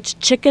celebrates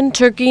chicken,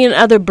 turkey, and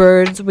other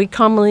birds we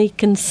commonly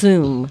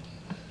consume.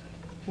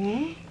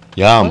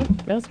 Yum.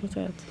 That's what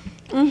that's.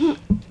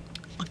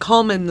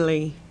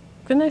 Commonly.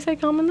 Couldn't I say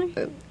commonly?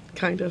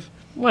 Kind of.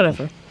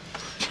 Whatever.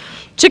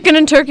 Chicken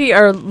and turkey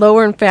are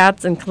lower in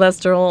fats and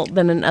cholesterol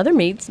than in other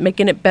meats,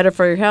 making it better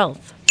for your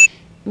health.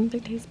 They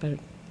taste better,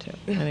 too.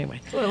 Anyway.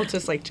 Well,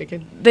 just like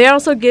chicken. They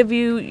also give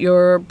you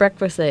your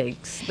breakfast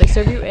eggs. They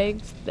serve you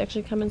eggs. They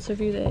actually come and serve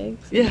you the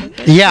eggs. Yeah.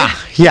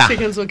 Yeah.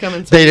 Chickens will come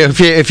and They do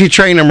if you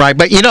train them right.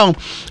 But you know,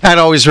 that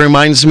always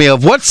reminds me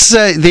of what's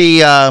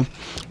the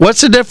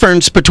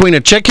difference between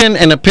a chicken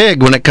and a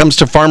pig when it comes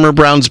to Farmer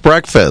Brown's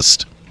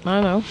breakfast? I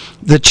don't know.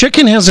 The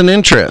chicken has an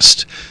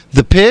interest.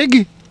 The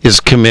pig is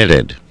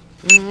committed.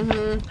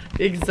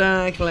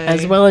 Exactly.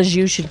 As well as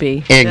you should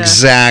be.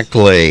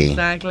 Exactly.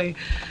 Exactly.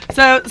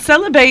 So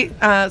salivate.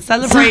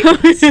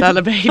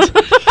 Salivate.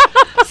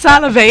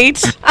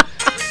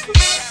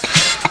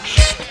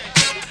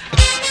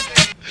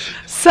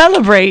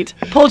 Celebrate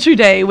Poultry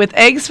Day with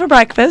eggs for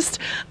breakfast,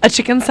 a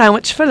chicken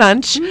sandwich for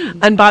lunch,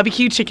 and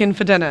barbecue chicken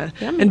for dinner.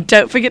 Yummy. And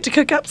don't forget to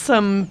cook up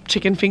some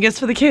chicken fingers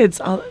for the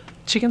kids.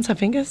 Chickens have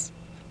fingers?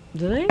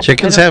 Do they?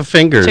 Chickens have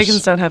fingers.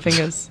 Chickens don't have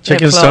fingers. They have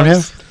Chickens don't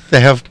claws. have.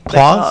 They have They have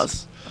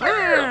claws.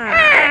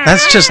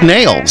 That's just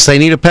nails. They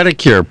need a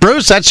pedicure.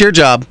 Bruce, that's your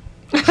job.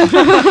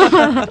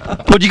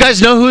 Well, do you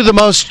guys know who the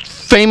most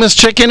famous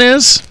chicken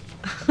is?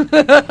 Who?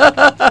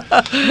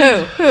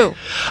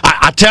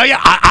 I tell you,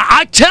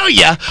 I tell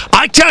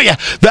you,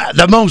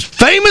 the most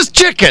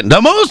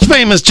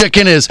famous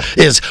chicken is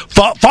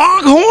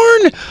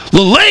Foghorn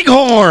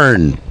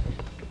Leghorn,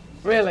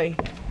 Really?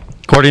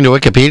 according to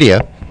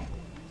Wikipedia.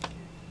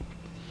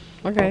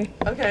 Okay.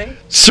 Okay.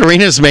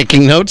 Serena's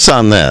making notes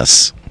on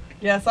this.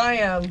 Yes, I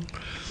am.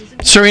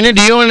 Serena,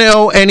 do you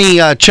know any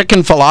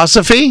chicken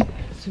philosophy?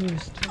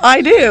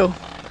 I do.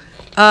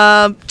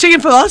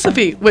 Chicken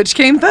philosophy. Which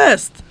came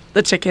first?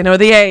 The chicken or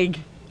the egg?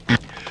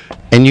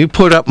 And you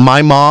put up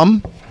my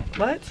mom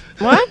What?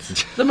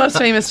 What? The most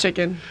famous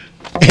chicken.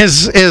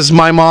 is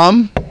my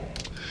mom.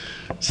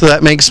 So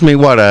that makes me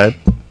what, Okay,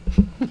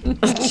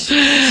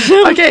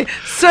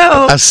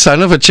 so a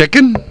son of a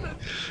chicken?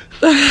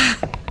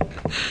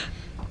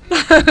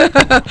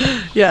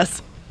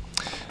 yes.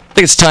 I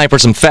think it's time for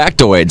some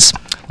factoids.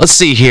 Let's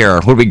see here.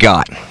 What do we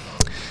got?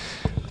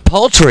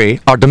 Poultry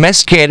are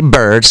domesticated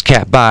birds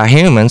kept by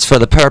humans for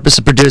the purpose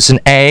of producing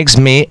eggs,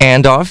 meat,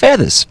 and/or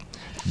feathers.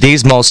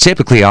 These most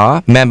typically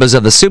are members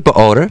of the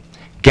superorder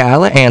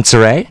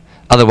Gallinaceae,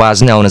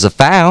 otherwise known as a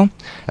fowl,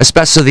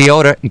 especially the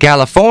order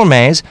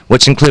Galliformes,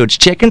 which includes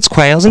chickens,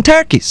 quails, and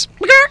turkeys.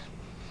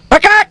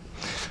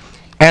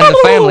 And the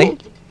family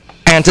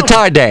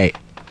Antatidae,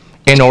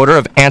 in order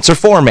of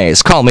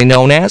Anseriformes, commonly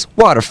known as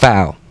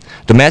waterfowl,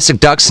 domestic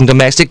ducks, and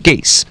domestic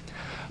geese.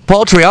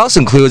 Poultry also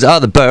includes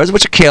other birds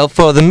which are killed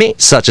for the meat,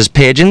 such as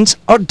pigeons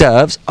or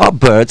doves or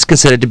birds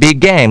considered to be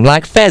game,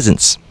 like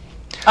pheasants.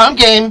 I'm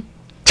game.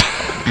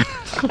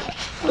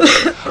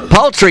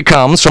 Poultry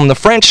comes from the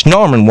French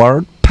Norman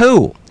word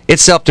poule,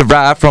 itself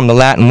derived from the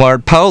Latin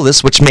word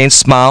polus, which means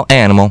small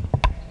animal.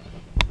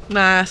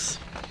 Nice.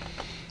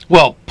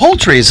 Well,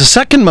 poultry is the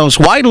second most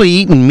widely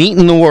eaten meat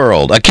in the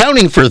world,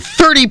 accounting for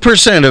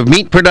 30% of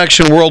meat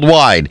production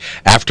worldwide,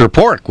 after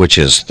pork, which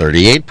is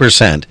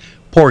 38%.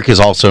 Pork is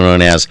also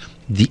known as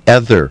the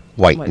other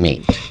white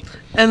meat.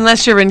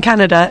 Unless you're in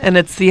Canada and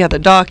it's the other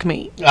dark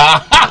meat.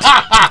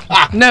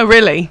 No,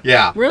 really.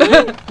 Yeah.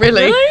 Really?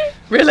 Really?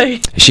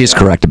 Really? She's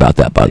correct about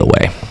that, by the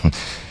way.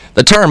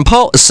 The term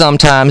poult is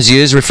sometimes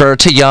used to refer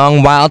to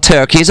young wild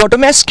turkeys or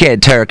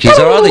domesticated turkeys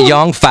or other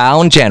young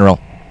fowl in general.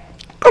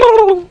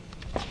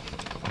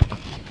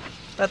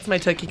 That's my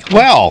turkey call.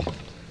 Well,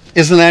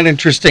 isn't that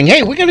interesting?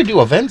 Hey, we're going to do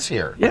events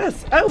here.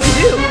 Yes. Oh, we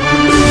do.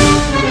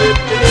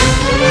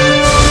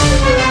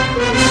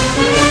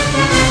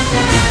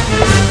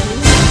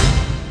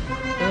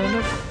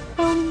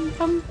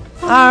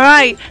 All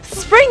right,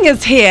 spring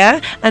is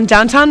here, and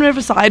downtown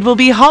Riverside will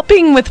be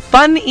hopping with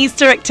fun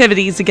Easter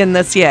activities again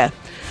this year.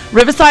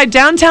 Riverside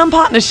Downtown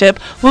Partnership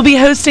will be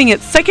hosting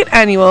its second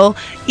annual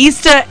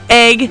Easter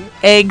Egg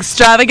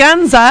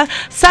Extravaganza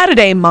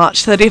Saturday,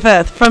 March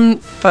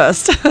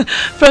 31st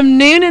from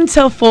noon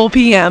until 4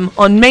 p.m.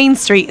 on Main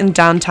Street in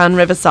downtown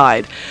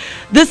Riverside.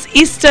 This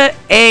Easter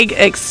Egg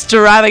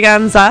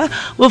Extravaganza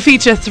will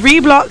feature 3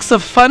 blocks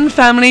of fun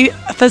family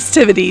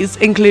festivities,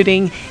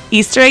 including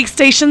Easter egg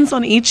stations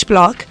on each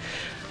block.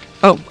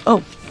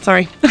 Oh,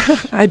 sorry.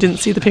 I didn't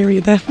see the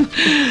period there.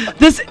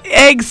 This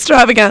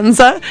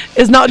extravaganza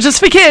is not just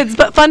for kids,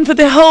 but fun for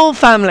the whole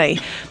family.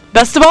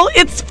 Best of all,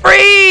 it's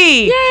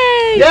free!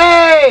 Yay!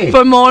 Yay!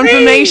 For more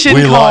information,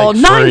 We call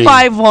like free.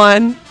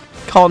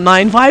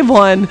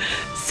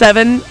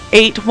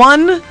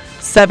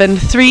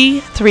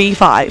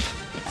 951-735-7335.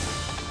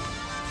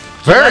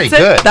 Very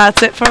That's good. it.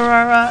 That's it for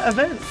our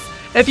events.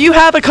 If you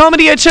have a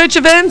comedy or church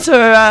event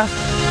or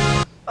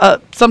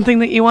something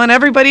that you want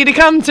everybody to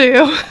come to,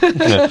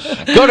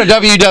 Go to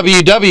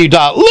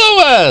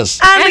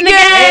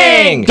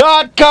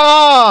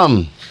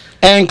www.lewisandthegang.com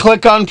and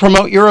click on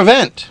promote your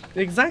event.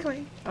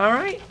 Exactly. All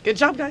right. Good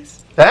job,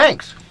 guys.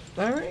 Thanks.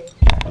 All right.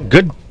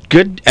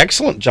 Good,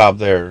 excellent job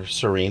there,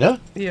 Serena.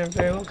 You're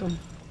very welcome.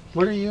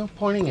 What are you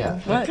pointing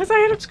at? What? Because I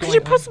had a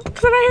question,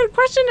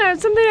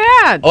 something to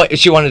add. Oh,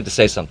 she wanted to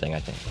say something, I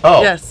think.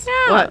 Oh, Yes.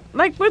 Yeah, What?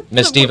 like with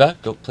Miss the- Diva,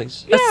 go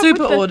please. A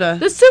super with order.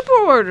 The super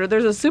order.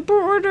 There's a super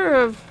order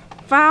of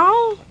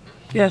fowl.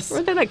 Yes.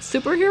 Were they like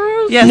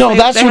superheroes? Yes. no, they-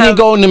 that's they when you have-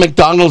 go into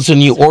McDonald's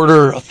and you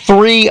order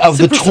 3 of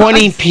the Super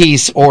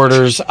 20-piece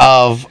orders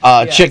of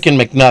chicken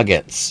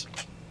McNuggets.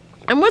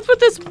 And what's with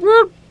this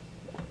word,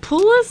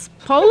 Polus?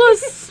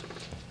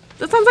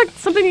 That sounds like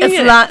something you It's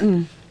need.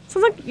 Latin.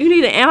 Sounds like you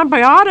need an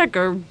antibiotic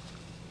or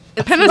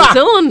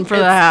penicillin for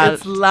that.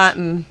 It's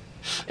Latin.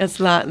 It's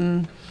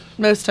Latin.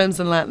 Most times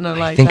in Latin are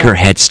like I think that. her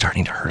head's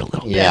starting to hurt a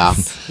little bit. Yeah,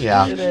 It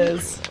yeah.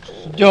 is.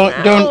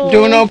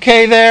 Doing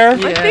okay there? I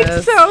think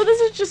Yes. so. This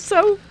is just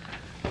so.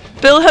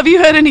 Bill, have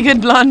you heard any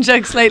good blonde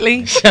jokes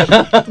lately?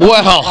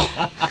 Well,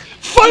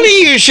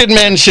 funny you should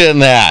mention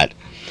that.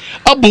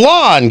 A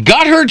blonde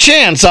got her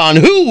chance on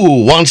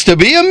Who Wants to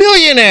Be a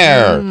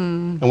Millionaire?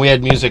 And we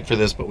had music for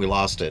this, but we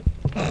lost it.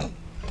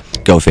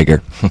 Go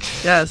figure.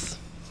 Yes.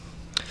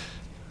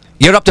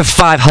 You're up to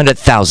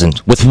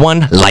 500,000 with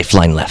one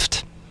lifeline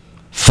left.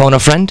 Phone a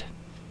friend?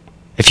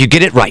 If you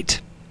get it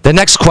right, the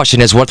next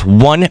question is worth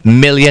 $1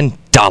 million.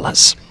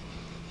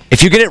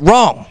 If you get it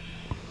wrong,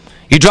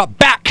 you drop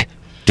back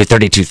to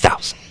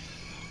 32,000.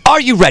 Are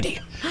you ready?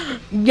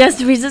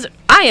 Yes, Reese's.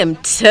 I am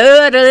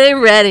totally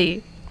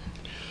ready.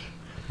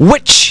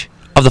 Which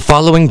of the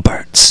following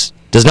birds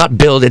does not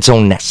build its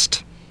own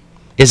nest?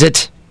 Is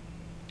it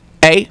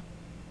A,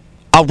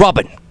 a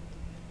robin,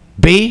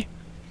 B,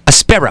 a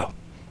sparrow,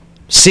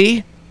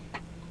 C,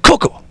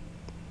 cuckoo,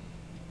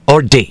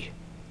 or D,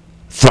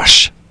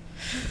 thrush?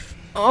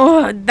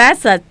 Oh,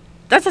 that's a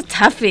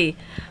toughie.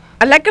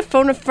 I'd like to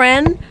phone a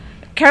friend.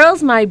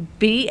 Carol's my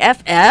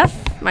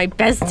BFF, my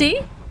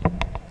bestie.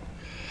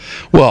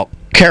 Well,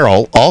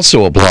 Carol,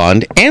 also a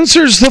blonde,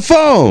 answers the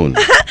phone.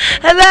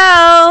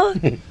 Hello.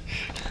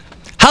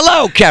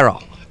 Hello,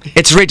 Carol.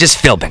 It's Regis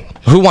Philbin.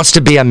 Who wants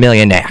to be a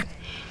millionaire?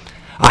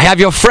 I have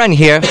your friend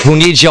here who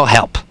needs your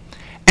help.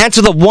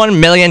 Answer the $1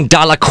 million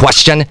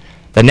question.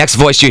 The next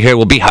voice you hear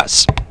will be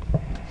hers.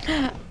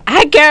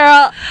 Hi,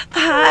 Carol.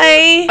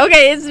 Hi.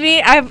 Okay, it's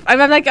me. I'm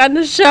like on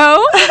the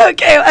show.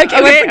 Okay.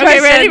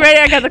 Ready.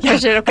 I got the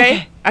question.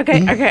 Okay. Okay.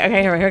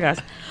 Here it goes.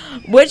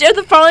 Which of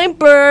the following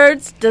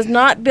birds does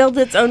not build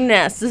its own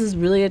nest? This is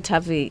really a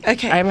toughie.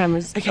 Okay. I remember.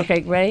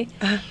 Okay, ready?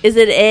 Is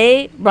it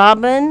A,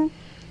 robin,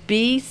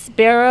 B,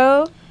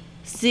 sparrow,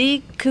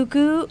 C,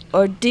 cuckoo,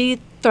 or D,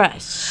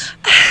 thrush?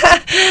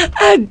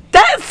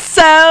 That's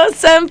so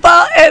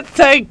simple. It's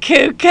a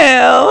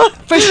cuckoo.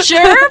 For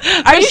sure?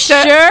 Are you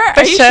sure?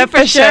 For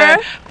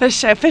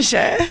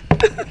sure.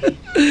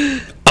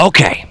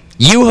 Okay,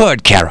 you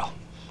heard Carol.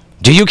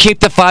 Do you keep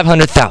the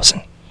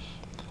 500,000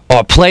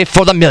 or play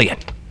for the million?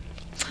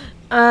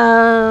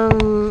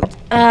 For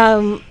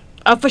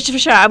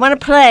sure. I want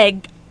to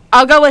play.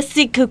 I'll go with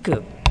C,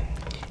 cuckoo.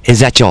 Is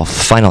that your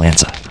final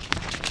answer?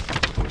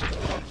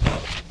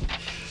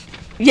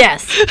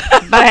 Yes,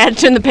 but I had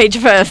to turn the page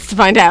first to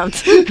find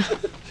out.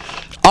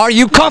 Are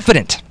you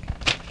confident?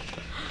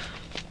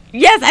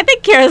 Yes, I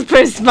think Kara's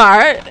pretty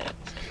smart.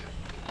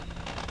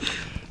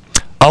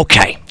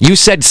 Okay, you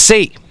said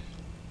C,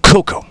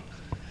 cuckoo.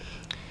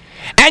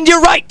 And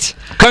you're right.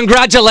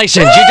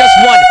 Congratulations, you just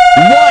won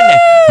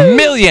 $1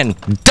 million.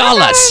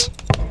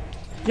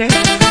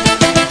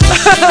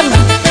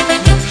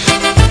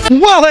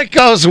 Well, that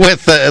goes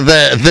with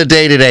the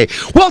day today.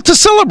 Well, to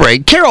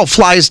celebrate, Carol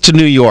flies to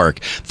New York.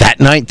 That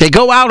night, they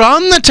go out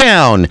on the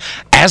town.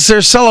 As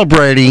they're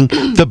celebrating,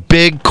 the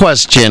big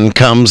question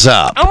comes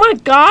up. Oh my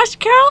gosh,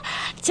 Carol!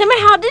 Tell me,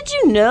 how did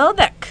you know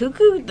that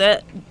cuckoo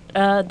that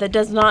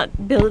does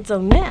not build its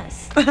own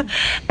nest?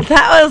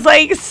 That was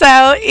like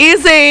so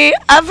easy.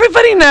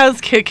 Everybody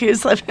knows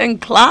cuckoos live in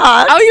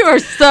clods. Oh, you are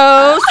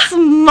so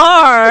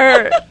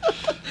smart.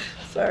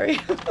 Sorry.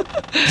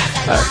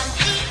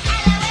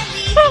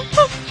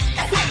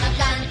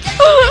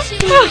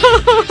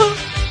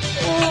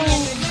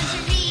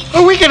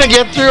 Are we going to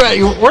get through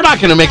it? We're not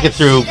going to make it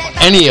through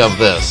any of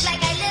this.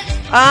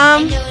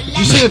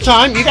 You see the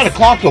time? You got a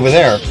clock over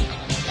there.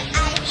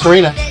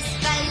 Serena.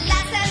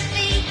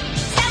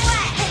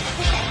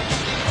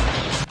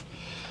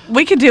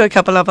 We could do a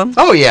couple of them.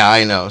 Oh, yeah,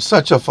 I know.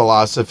 Such a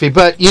philosophy.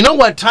 But you know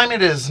what time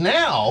it is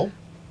now?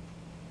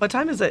 What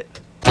time is it?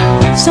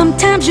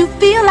 Sometimes you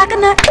feel like a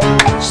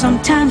nut,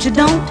 sometimes you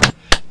don't.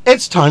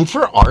 It's time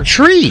for our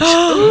treat. Yay!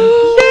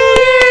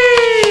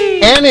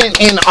 And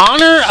in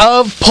honor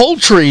of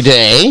Poultry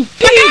Day...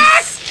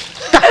 Peeps!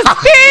 It's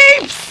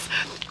Peeps!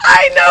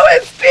 I know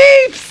it's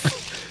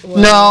Peeps!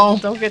 No.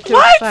 Don't get too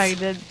What?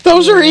 excited.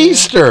 Those are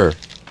Easter.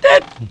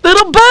 That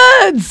little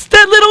birds!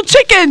 That little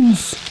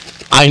chickens!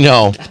 I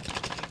know.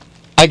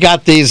 I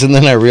got these and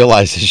then I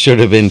realized it should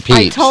have been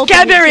Peeps.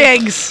 Cadbury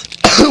eggs!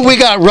 We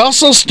got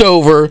Russell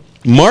Stover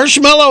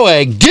marshmallow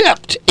egg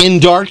dipped in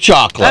dark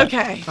chocolate.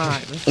 Okay.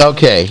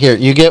 Okay, here,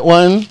 you get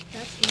one.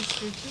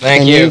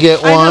 Thank And you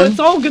get I know one. it's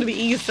all going to be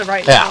Easter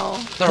right Yeah.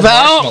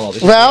 now.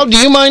 Val, do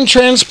you mind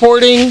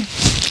transporting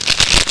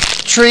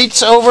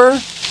treats over?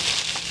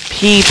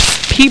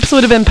 Peeps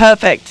would have been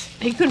perfect.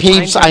 He couldn't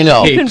Peeps, find I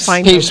know. He couldn't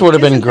find Peeps would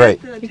have been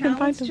great. You can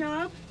find them.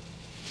 job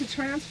to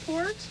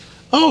transport?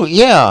 Oh,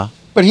 yeah,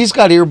 but he's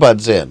got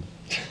earbuds in.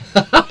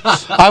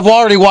 I've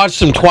already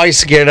watched him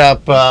twice get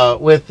up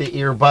with the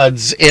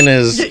earbuds in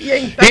his...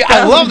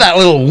 I love that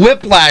little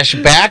whiplash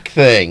back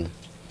thing.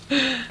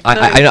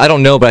 I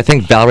don't know, but I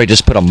think Valerie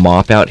just put a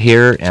mop out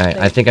here, and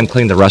I think I'm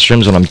cleaning the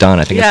restrooms when I'm done.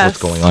 I think Yes.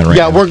 that's what's going on right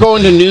now. Yeah, we're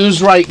going to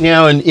news right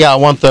now, and yeah, I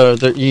want you're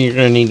going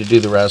to need to do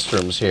the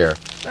restrooms here.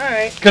 All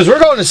right. Because we're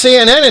going to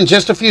CNN in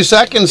just a few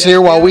seconds here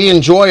while we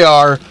enjoy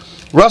our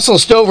Russell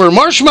Stover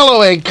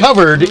marshmallow egg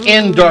covered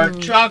in dark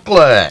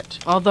chocolate.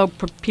 Although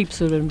Peeps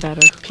would have been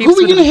better. Who are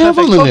we going to have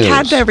on the news?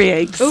 Cadbury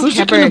eggs. Who's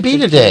it going to be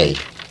today?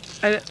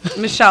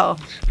 Michelle.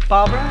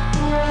 Barbara?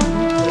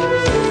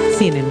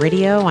 CNN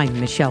Radio, I'm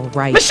Michelle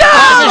Wright. Michelle!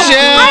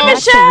 Hi,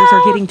 Michelle! Taxpayers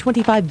are getting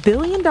 $25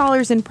 billion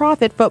in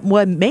profit from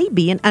what may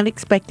be an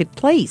unexpected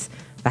place.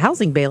 The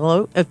housing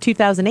bailout of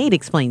 2008,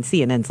 explains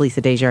CNN's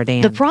Lisa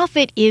Desjardins. The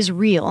profit is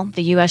real.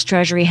 The U.S.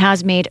 Treasury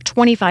has made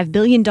 $25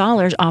 billion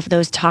off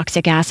those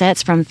toxic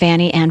assets from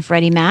Fannie and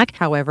Freddie Mac.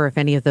 However, if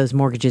any of those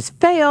mortgages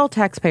fail,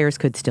 taxpayers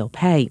could still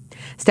pay.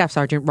 Staff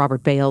Sergeant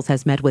Robert Bales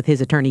has met with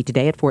his attorney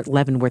today at Fort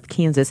Leavenworth,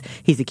 Kansas.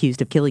 He's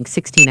accused of killing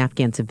 16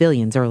 Afghan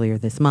civilians earlier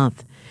this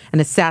month. An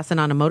assassin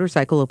on a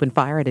motorcycle opened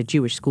fire at a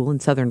Jewish school in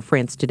southern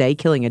France today,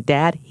 killing a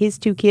dad, his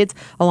 2 kids,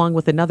 along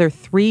with another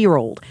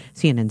 3-year-old.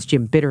 CNN's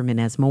Jim Bitterman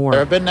has more.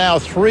 There have been now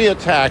 3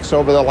 attacks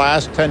over the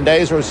last 10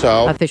 days or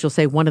so. Officials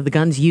say one of the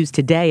guns used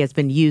today has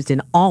been used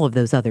in all of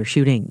those other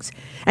shootings.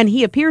 And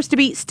he appears to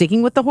be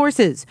sticking with the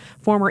horses.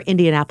 Former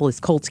Indianapolis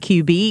Colts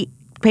QB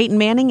Peyton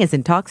Manning is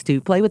in talks to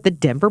play with the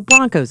Denver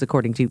Broncos,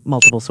 according to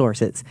multiple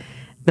sources.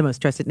 The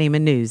most trusted name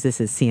in news, this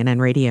is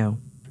CNN Radio.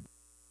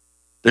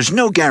 There's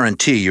no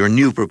guarantee your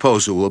new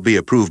proposal will be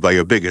approved by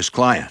your biggest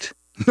client.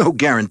 No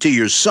guarantee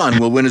your son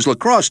will win his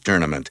lacrosse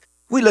tournament.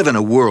 We live in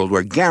a world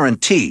where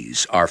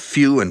guarantees are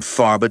few and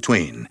far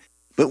between.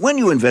 But when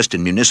you invest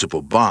in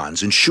municipal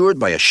bonds insured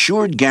by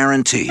Assured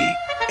Guarantee,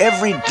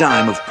 every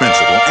dime of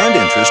principal and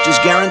interest is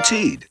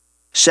guaranteed.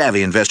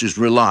 Savvy investors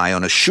rely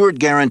on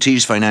Assured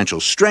Guarantee's financial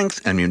strength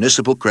and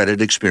municipal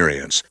credit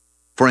experience.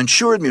 For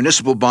insured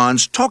municipal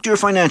bonds, talk to your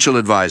financial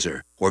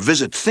advisor or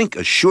visit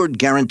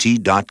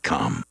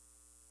thinkassuredguarantee.com.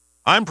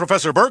 I'm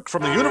Professor Burke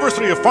from the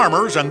University of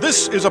Farmers, and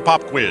this is a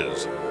pop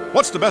quiz.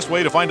 What's the best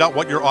way to find out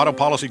what your auto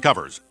policy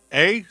covers?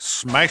 A,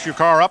 smash your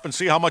car up and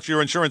see how much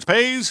your insurance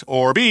pays,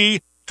 or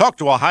B, talk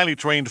to a highly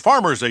trained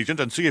farmer's agent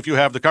and see if you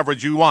have the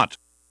coverage you want.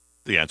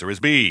 The answer is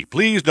B.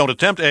 Please don't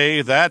attempt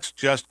A. That's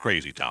just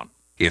crazy town.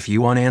 If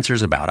you want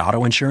answers about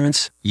auto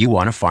insurance, you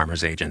want a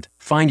farmer's agent.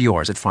 Find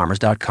yours at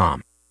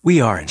farmers.com.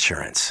 We are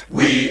insurance.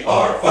 We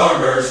are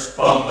farmers.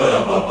 Bum,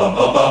 ba-dum, bum, bum,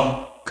 bum,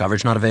 bum.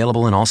 Coverage not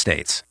available in all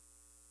states.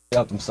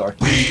 I'm sorry.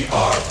 We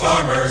are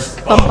farmers.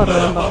 Bum,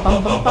 ba-dum, bum,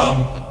 bum, bum,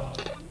 bum.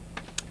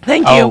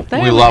 Thank you.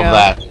 Oh, we love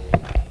that.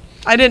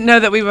 I didn't know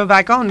that we were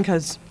back on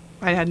because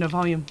I had no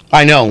volume.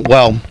 I know.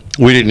 Well,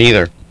 we didn't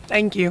either.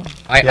 Thank you.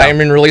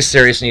 I'm in really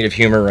serious need of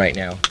humor right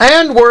now.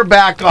 And we're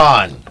back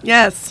on.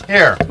 Yes.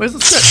 Here. Where's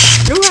the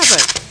script? Who has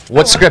it?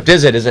 What script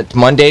is it? Is it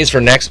Mondays for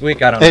next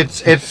week? I don't know.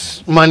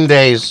 It's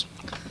Mondays.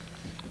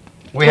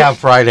 We have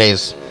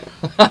Fridays.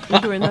 You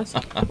doing this?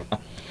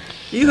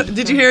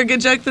 Did you hear a good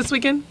joke this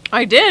weekend?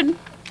 I did.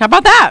 How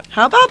about that?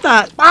 How about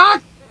that?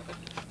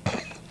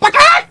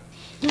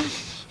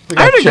 We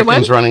got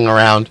chickens running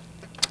around.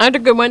 I had a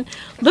good one.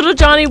 Little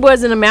Johnny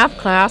was in a math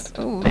class.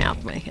 Oh,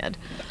 math, my head.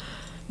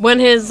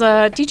 When his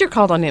teacher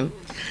called on him.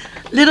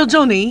 Little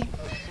Johnny,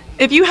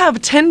 if you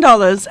have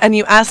 $10 and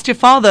you asked your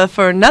father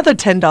for another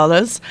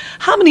 $10,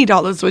 how many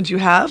dollars would you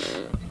have?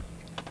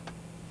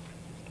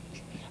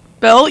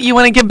 Bill, you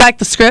want to give back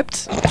the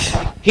script?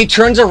 He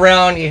turns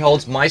around, he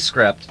holds my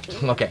script.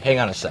 Okay, hang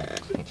on a second.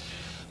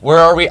 Where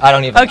are we? I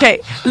don't even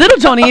Okay, Little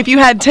Johnny, if you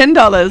had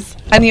 $10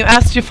 and you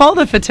asked your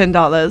father for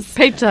 $10,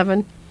 Page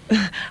 7.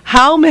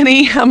 how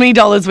many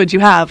dollars would you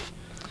have?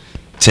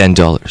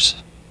 $10.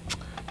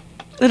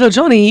 Little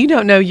Johnny, you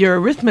don't know your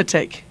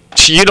arithmetic.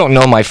 You don't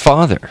know my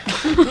father.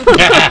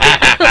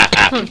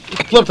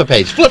 Flip the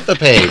page. Flip the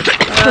page.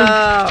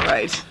 All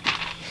right.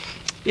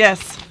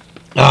 Yes.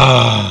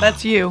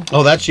 That's you.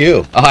 Oh, that's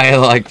you.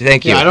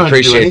 Thank you. Yeah, I don't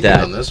Appreciate have to do anything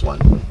that. on this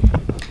one.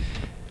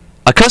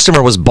 A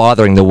customer was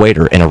bothering the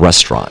waiter in a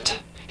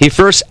restaurant. He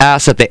first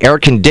asked that the air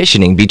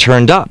conditioning be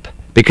turned up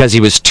because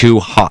he was too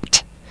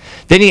hot.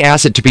 Then he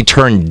asked it to be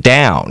turned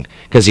down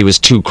because he was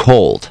too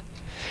cold.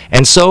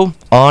 And so,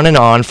 on and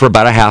on for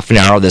about a half an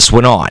hour this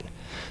went on.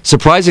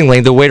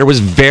 Surprisingly, the waiter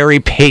was very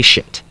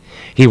patient.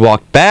 He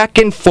walked back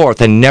and forth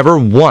and never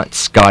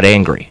once got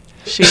angry.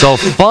 So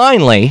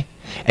finally,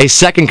 a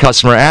second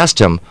customer asked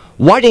him,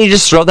 "Why didn't you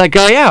just throw that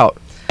guy out?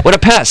 What a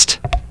pest."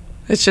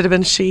 It should have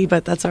been she,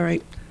 but that's all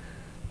right.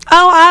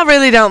 Oh, I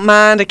really don't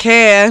mind or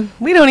care.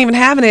 We don't even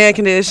have an air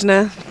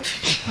conditioner.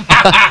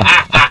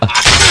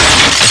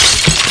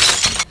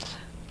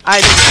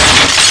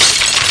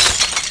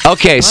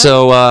 Okay,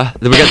 so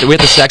we had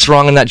the sex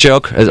wrong in that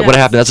joke. What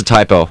happened? That's a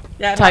typo.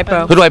 Yeah,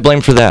 typo. Who do I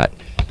blame for that?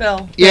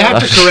 Bill. You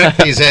have to correct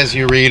these as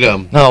you read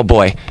them. Oh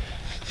boy.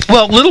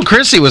 Well, little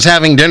Chrissy was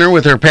having dinner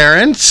with her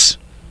parents,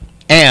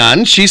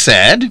 and she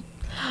said,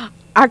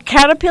 Are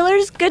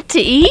caterpillars good to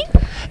eat?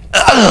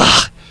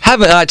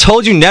 Haven't I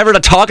told you never to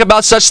talk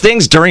about such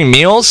things during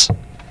meals?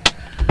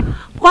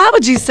 Why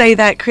would you say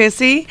that,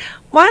 Chrissy?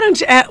 Why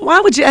would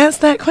you ask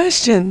that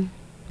question?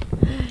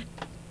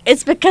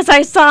 It's because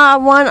I saw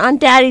one on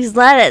Daddy's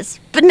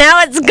lettuce, but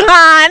now it's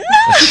gone.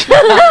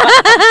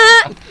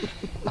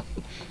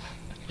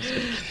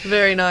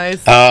 Very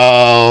nice.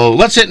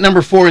 Let's hit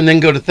number 4 and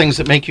then go to things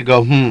that make you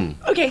go,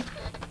 Okay.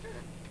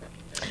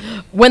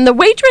 When the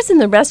waitress in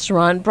the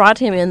restaurant brought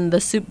him in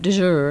the soup du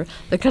jour,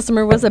 the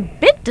customer was a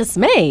bit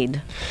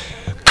dismayed.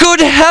 Good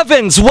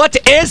heavens, what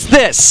is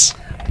this?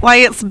 Why,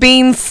 it's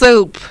bean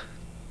soup.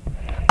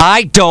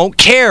 I don't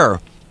care.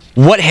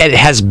 what it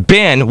has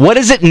been. What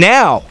is it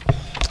now?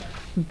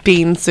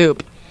 Bean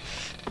soup.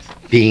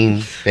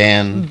 Bean.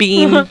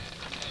 Bean.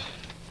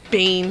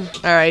 Bean.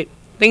 All right.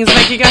 Things that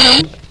make you go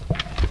home?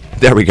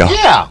 There we go.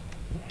 Yeah.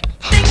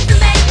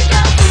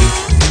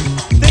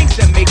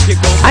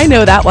 I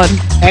know that one.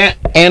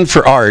 And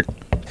for art.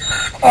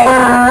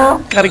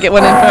 Gotta get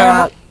one in for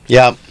art.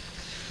 Yep.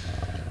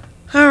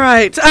 All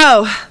right.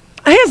 Oh,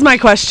 here's my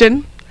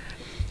question.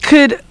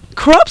 Could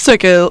crop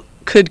circles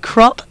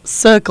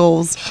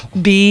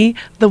be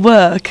the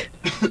work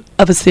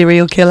of a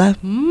serial killer?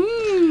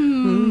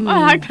 I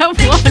like that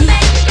one.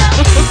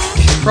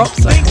 Crop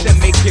circles.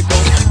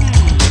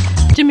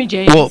 Jimmy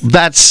James. Well,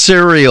 that's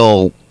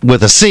cereal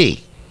with a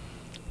C.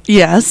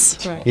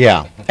 Yes. Right.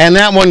 Yeah. And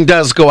that one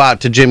does go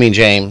out to Jimmy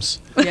James.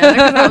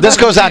 Yeah, This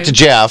goes out to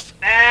Jeff.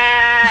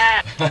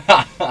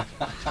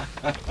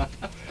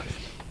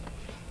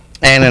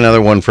 And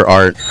another one for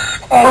Art. Too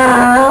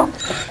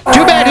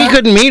bad he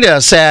couldn't meet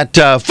us at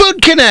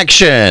Food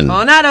Connection.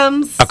 On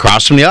Adams.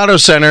 Across from the Auto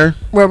Center.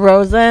 Where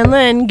Rosa and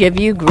Lynn give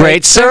you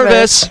great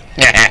service.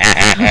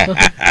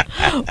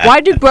 Why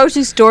do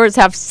grocery stores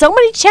have so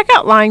many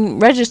checkout line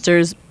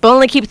registers but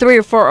only keep 3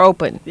 or 4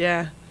 open?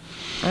 Yeah.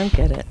 I don't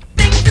get it.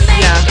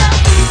 Yeah.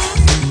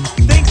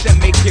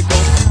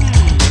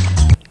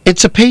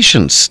 It's a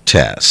patience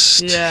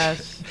test.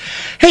 Yes.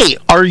 Hey,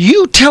 are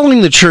you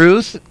telling the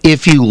truth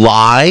if you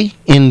lie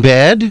in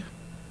bed?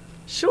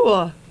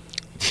 Sure.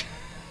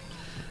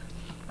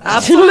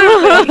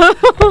 Absolutely.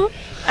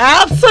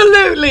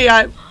 Absolutely.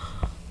 I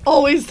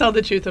always tell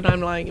the truth when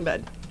I'm lying in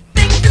bed.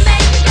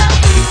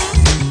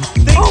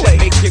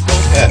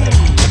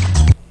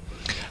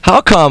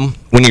 How come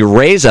when you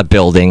raise a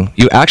building,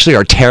 you actually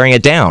are tearing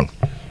it down?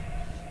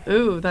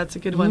 Ooh, that's a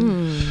good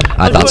one.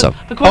 I thought so.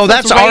 Oh,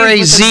 that's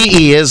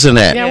R-A-Z-E, isn't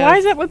it? Yeah, why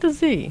is that with a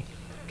Z?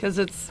 Because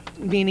it's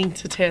meaning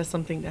to tear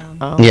something down.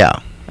 Oh.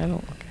 Yeah. I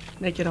don't.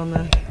 Make it on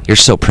the... You're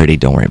so pretty.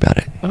 Don't worry about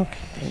it. Okay,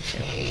 thank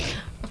you.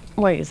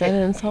 Wait, is that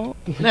an insult?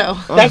 No.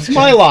 That's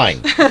my line.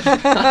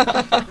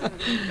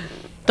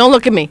 Don't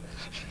look at me.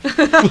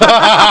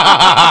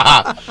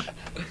 I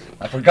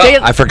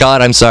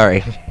forgot. I'm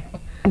sorry.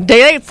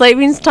 Daylight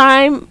savings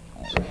time.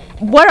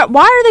 Why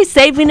are they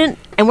saving it,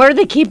 and where do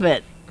they keep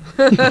it?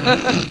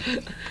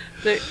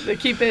 They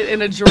keep it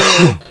in a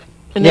drawer.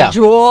 In a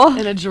drawer?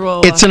 In a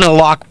drawer. It's in a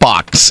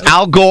lockbox.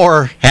 Al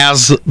Gore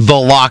has the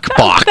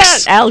lockbox.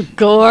 That Al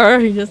Gore.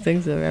 He just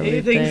thinks of everything.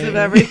 He thinks of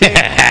everything.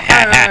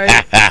 All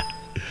right.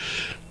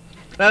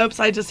 Oops,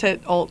 I just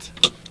hit Alt.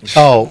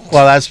 Oh,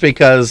 well, that's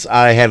because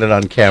I had it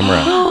on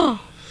camera.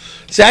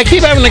 See, I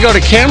keep having to go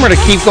to camera to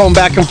keep going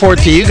back and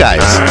forth to you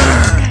guys.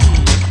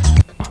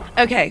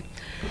 Okay.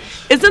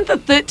 Isn't the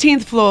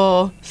 13th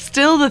floor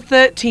still the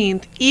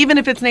 13th, even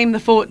if it's named the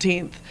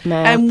 14th?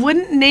 Math. And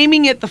wouldn't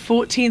naming it the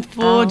 14th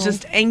floor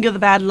just anger the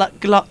bad luck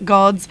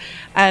gods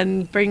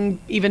and bring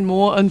even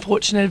more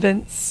unfortunate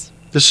events?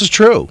 This is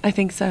true. I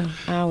think so.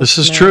 This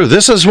is true.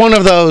 This is one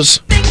of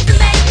those.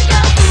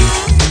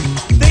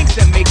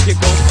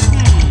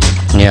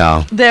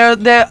 Yeah. There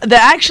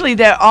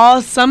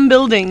are some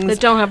buildings that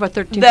don't have a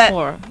 13th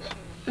floor.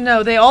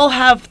 No, they all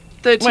have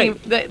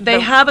 13th. Wait, they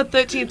have a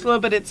 13th floor,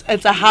 but it's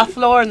a half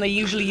floor, and they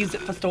usually use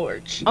it for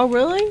storage. Oh,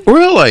 really?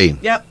 Really?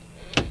 Yep.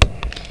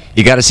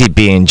 You got to see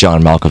being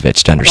John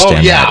Malkovich to understand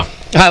Oh, yeah.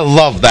 that. I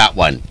love that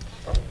one.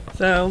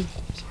 So.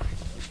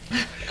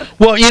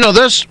 Well, you know,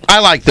 I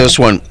like this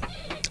one.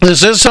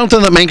 This is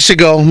something that makes you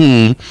go,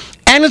 And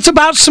it's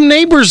about some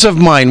neighbors of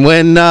mine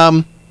when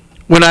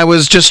I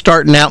was just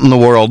starting out in the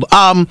world.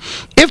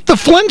 If the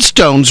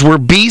Flintstones were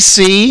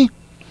BC,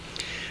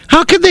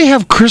 how could they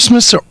have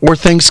Christmas or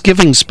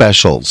Thanksgiving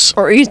specials?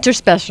 Or Easter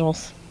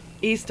specials.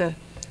 Easter.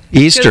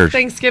 Easter. 'Cause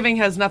Thanksgiving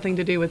has nothing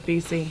to do with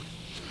BC.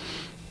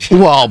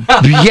 Well,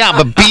 yeah,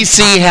 but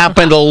BC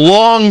happened a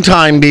long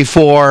time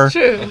before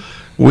True.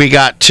 we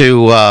got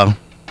to,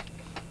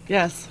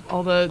 Yes,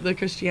 all the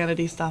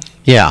Christianity stuff.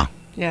 yeah,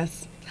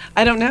 Yes.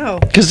 I don't know.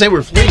 because they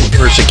were fleeing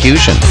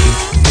persecution.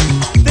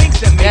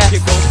 Yes.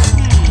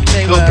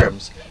 They were.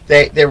 Pilgrims.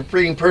 They were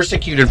being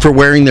persecuted for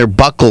wearing their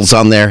buckles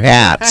on their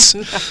hats.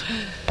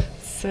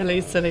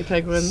 Silly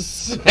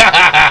pilgrims.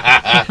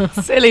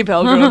 Silly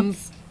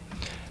pilgrims.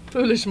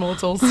 Foolish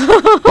mortals.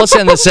 Let's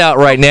send this out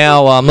right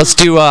now. Let's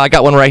do, I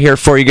got one right here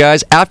for you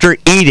guys. After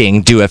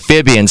eating, do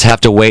amphibians have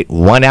to wait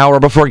 1 hour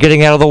before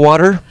getting out of the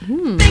water?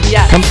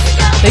 Yes.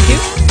 They do?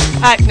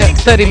 No,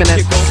 30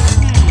 minutes.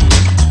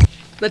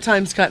 The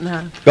time's cut in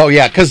half. Oh,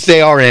 yeah, because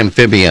they are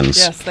amphibians.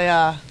 Yes, they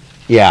are.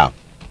 Yeah.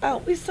 Oh,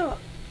 we still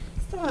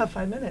have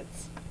 5 minutes.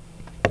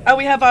 Oh,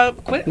 we have our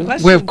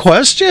questions. We have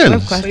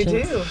questions. We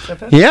do.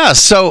 Yeah,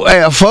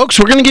 so folks,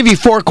 we're going to give you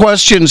 4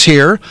 questions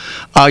here.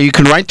 You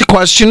can write the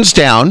questions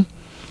down,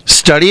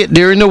 study it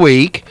during the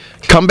week.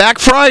 Come back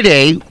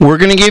Friday. We're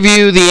going to give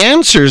you the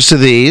answers to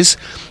these.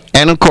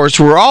 And, of course,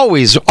 we're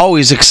always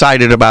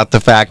excited about the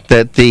fact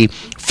that the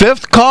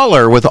 5th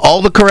caller with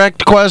all the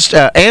correct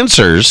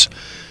answers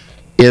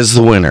is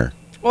the winner.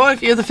 Or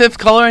if you're the 5th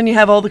caller and you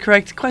have all the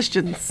correct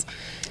questions.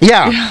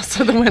 Yeah.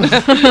 So the winner.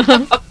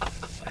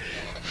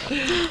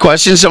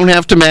 Questions don't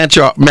have to match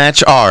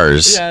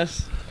ours.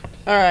 Yes.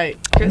 All right.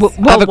 Chris.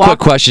 I have a quick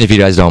question, if you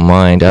guys don't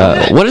mind.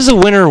 What does the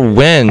winner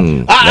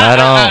win?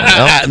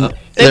 I don't know.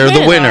 They're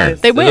the winner.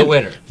 They win. They're the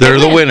winner. They're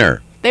the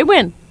winner. They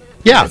win.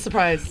 Yeah. It's a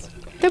surprise.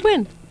 They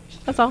win.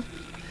 That's all.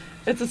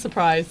 It's a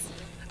surprise.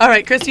 All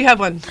right, Chris, you have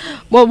one.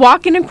 Well,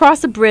 walking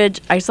across a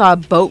bridge, I saw a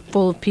boat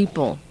full of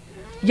people.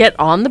 Yet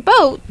on the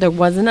boat, there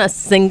wasn't a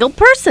single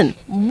person.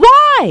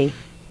 Why?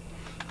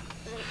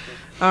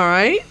 All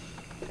right.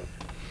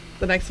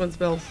 The next one's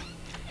Bill's.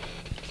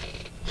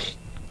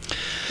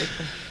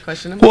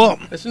 Question number Well,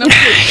 question number 2.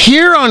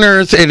 here on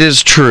Earth it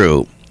is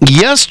true.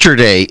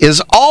 Yesterday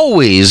is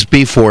always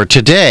before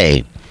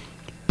today.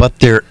 But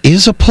there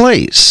is a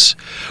place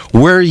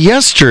where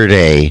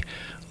yesterday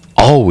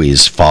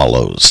always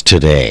follows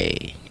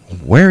today.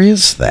 Where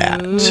is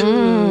that?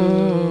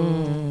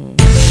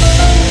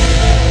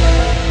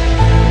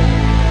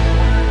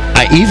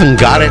 I even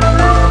got it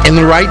in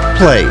the right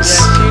place.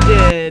 Yes, you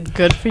did.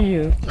 Good for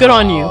you. Good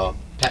on you.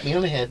 Pat me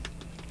on the head.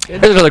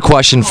 Here's another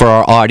question for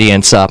our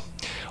audience.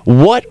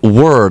 What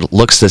word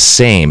looks the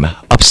same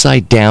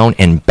upside down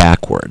and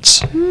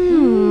backwards? I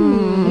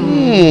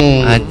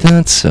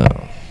thought so.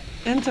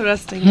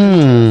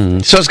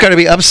 Interesting. So it's got to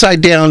be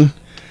upside down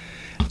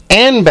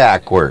and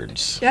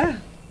backwards. Yeah.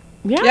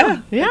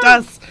 Yeah. It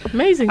does.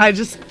 Amazing. I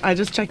just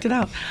checked it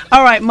out.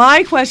 All right,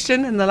 my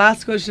question and the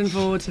last question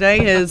for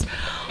today is,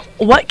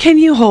 what can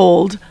you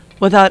hold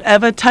without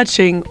ever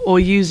touching or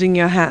using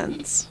your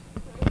hands?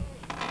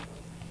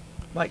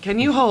 What can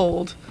you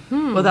hold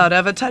without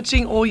ever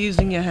touching or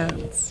using your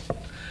hands?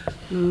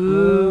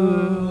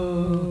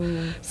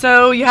 Ooh.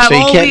 So you have So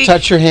you all can't week.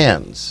 touch your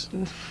hands.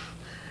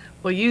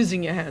 Well,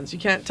 using your hands. You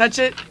can't touch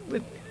it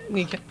with.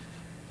 You can.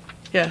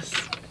 Yes.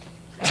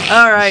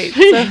 All right.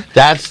 So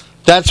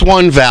That's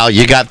one, Val.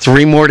 You got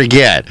 3 more to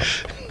get.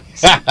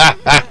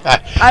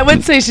 I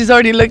would say she's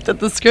already looked at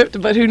the script,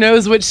 but who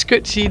knows which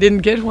script she didn't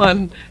get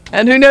one,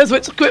 and who knows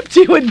which script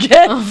she would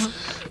get.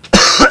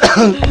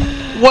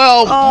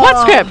 Well,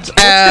 What script?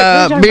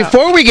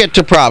 before we get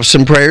to props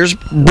and prayers,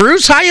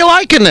 Bruce, how you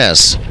liking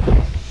this?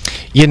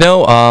 You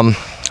know,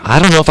 I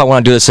don't know if I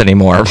want to do this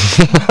anymore.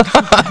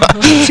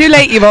 Too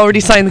late. You've already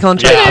signed the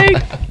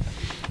contract.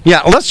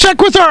 Yeah, let's check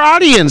with our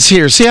audience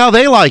here. See how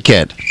they like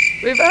it.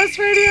 Reverse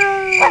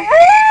radio.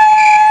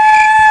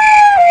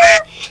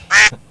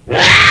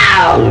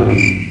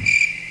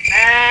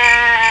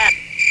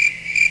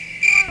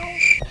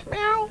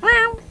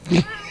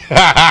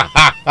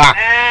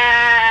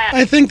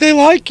 I think they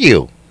like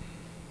you.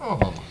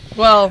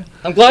 Well,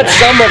 I'm glad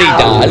somebody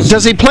does.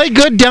 Does he play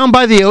good down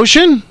by the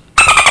ocean?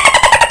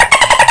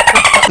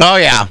 Oh,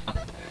 yeah.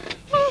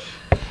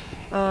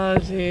 oh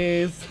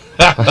jeez.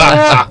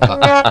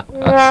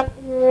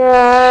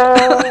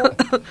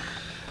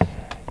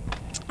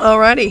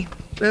 Alrighty.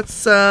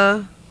 Let's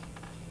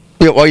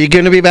Yeah, are you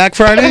going to be back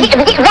Friday?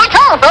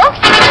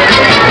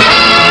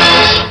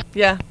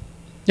 yeah.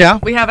 Yeah.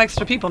 We have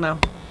extra people now.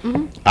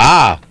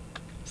 Ah.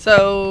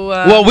 So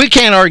Well, we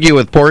can't argue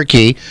with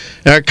Porky.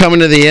 Coming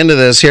to the end of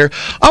this here.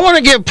 I want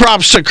to give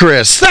props to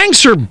Chris.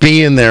 Thanks for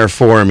being there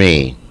for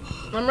me.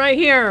 I'm right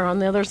here on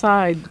the other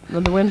side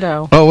of the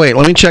window. Oh, wait.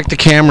 Let me check the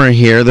camera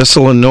here. This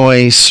will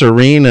annoy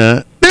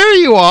Serena. There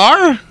you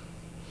are.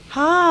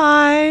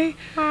 Hi.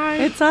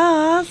 It's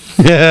us.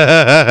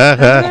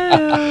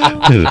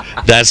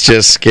 That's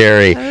just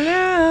scary.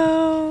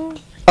 Hello.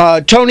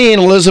 Tony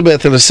and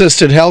Elizabeth at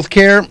Assisted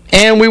Healthcare,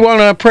 and we want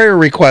a prayer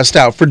request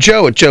out for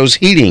Joe at Joe's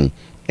Heating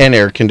and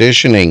Air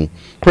Conditioning,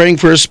 praying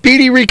for a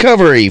speedy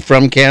recovery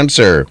from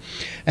cancer,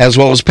 as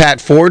well as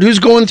Pat Ford, who's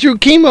going through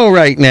chemo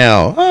right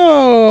now.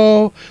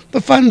 Oh,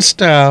 the fun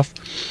stuff.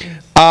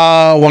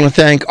 I want to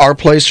thank Our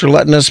Place for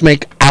letting us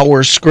make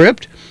our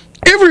script.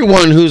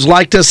 Everyone who's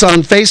liked us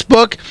on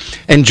Facebook,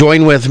 and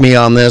join with me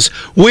on this.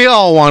 We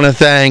all want to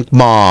thank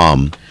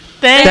Mom.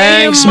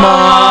 Thanks,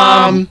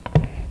 Mom.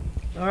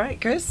 All right,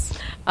 Chris.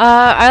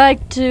 I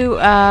like to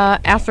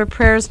ask for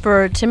prayers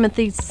for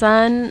Timothy's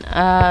son.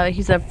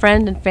 He's a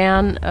friend and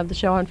fan of the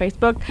show on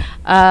Facebook.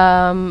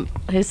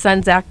 His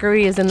son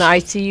Zachary is in the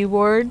ICU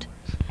ward.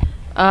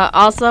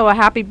 Also, a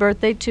happy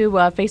birthday to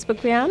a Facebook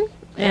fan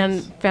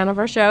and fan of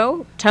our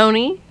show,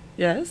 Tony.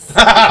 Yes.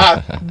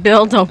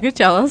 Bill, don't get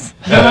jealous.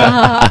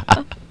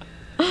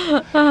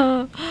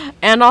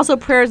 And also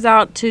prayers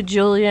out to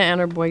Julia and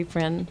her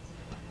boyfriend.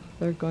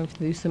 They're going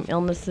through some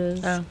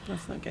illnesses. Oh,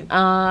 that's not good.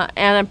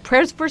 And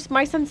prayers for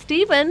my son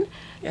Steven,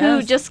 who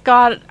Yes. just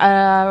got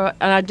an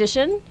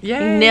audition. Yay.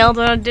 He nailed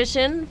an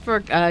audition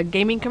for a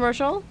gaming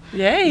commercial.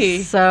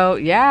 Yay. So,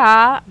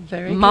 yeah.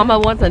 Very Mama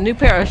wants a new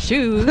pair of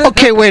shoes.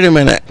 Okay, wait a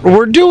minute.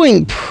 We're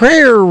doing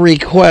prayer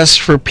requests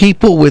for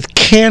people with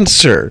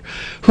cancer,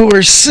 who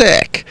are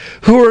sick,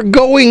 who are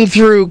going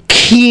through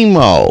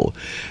chemo.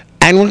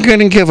 And we're going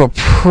to give a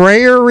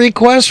prayer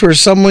request for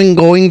someone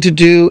going to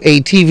do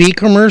a TV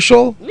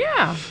commercial.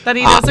 Yeah, that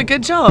he does a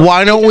good job.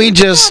 Why don't we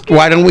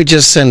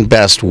just send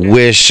best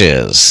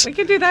wishes? We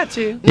could do that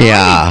too.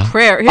 Yeah.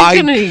 Prayer. He's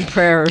going to need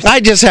prayers.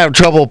 I just have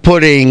trouble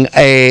putting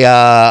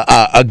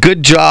a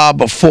good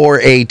job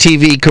for a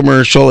TV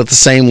commercial at the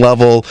same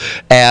level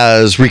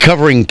as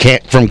recovering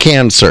from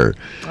cancer.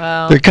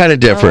 Well, they're kind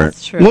of different.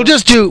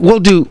 that's true. We'll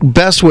do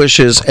best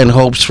wishes and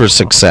hopes for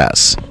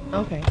success.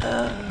 Okay.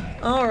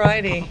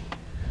 Alrighty.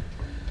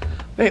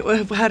 Wait,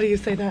 how do you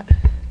say that?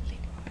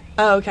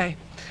 Oh, okay.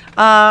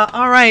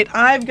 All right.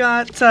 I've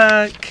got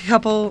a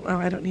couple. Oh,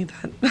 I don't need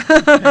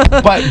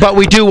that. But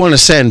we do want to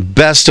send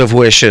best of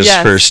wishes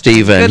for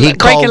Stephen.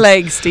 Break a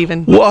leg,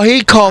 Stephen. Well,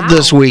 he called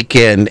this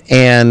weekend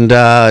and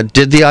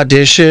did the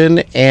audition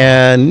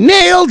and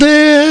nailed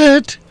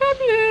it.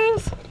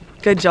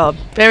 Good job.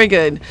 Very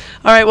good.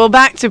 All right, well,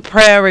 back to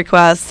prayer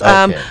requests.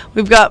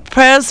 We've got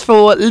prayers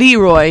for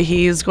Leroy.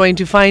 He's going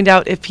to find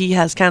out if he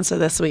has cancer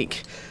this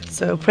week.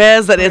 So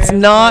prayers that it's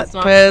not,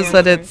 prayers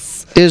that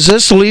it's... Is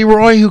this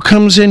Leroy who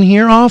comes in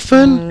here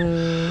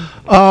often?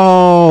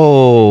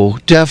 Oh,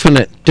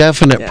 definite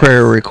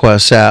prayer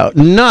requests out.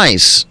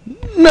 Nice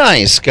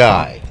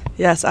guy.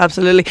 Yes,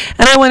 absolutely.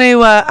 And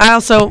I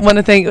also want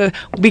to thank,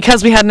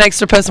 because we had an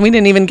extra person, we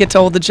didn't even get to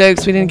all the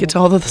jokes. We didn't get to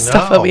all of the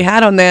stuff that we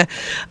had on there.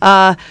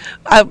 I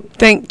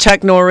thank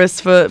Chuck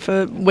Norris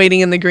for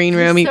waiting in the green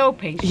room. He's so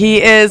patient.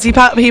 He is. He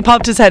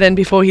popped his head in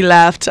before he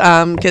left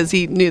because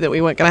he knew that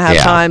we weren't going to have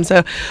time.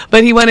 So,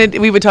 but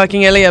we were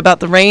talking earlier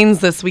about the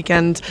rains this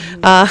weekend.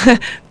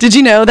 Did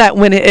you know that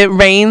when it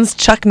rains,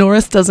 Chuck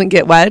Norris doesn't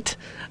get wet?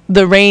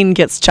 The rain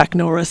gets Chuck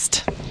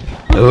Norrised.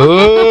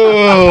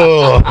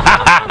 Ooh.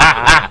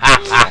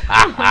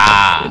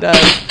 He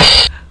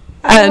does.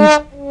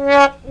 And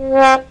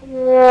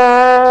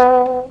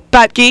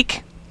Bat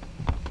Geek.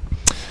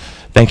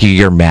 Thank you,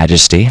 Your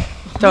Majesty.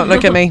 Don't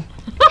look at me.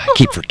 I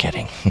keep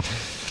forgetting.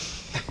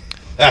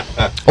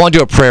 I want to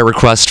do a prayer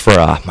request for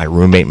my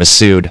roommate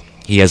Masood.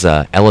 He has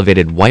a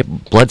elevated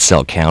white blood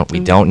cell count. We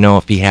don't know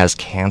if he has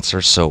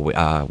cancer, so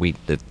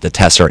the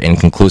tests are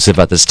inconclusive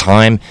at this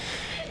time.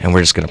 And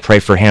we're just going to pray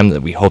for him,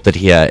 that we hope that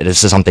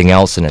this is something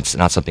else and it's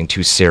not something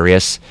too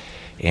serious.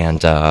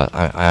 And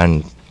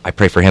I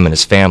pray for him and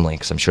his family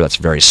because I'm sure that's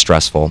very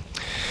stressful.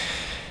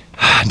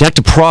 Back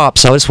to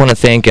props, I just want to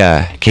thank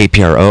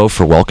KPRO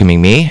for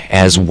welcoming me,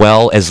 as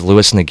well as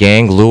Lewis and the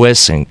gang,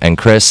 Lewis and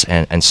Chris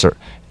and Sir.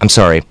 I'm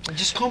sorry.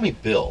 Just call me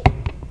Bill.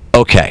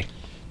 Okay.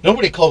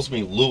 Nobody calls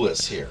me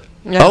Lewis here.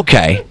 Yeah.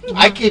 Okay.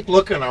 I keep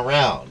looking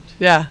around.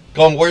 Yeah.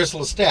 Going, where's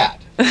Lestat?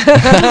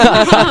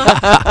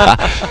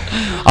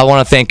 I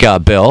want to thank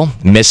Bill,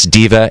 Miss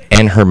Diva,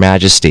 and Her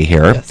Majesty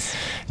here. Yes.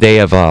 They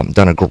have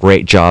done a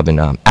great job in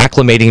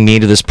acclimating me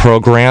to this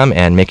program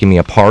and making me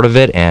a part of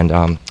it.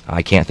 And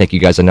I can't thank you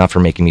guys enough for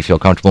making me feel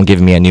comfortable and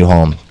giving me a new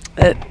home.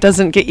 It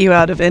doesn't get you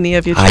out of any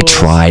of your chores. I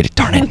tried.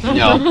 Darn it.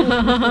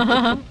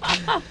 No.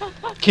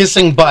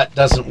 Kissing butt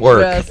doesn't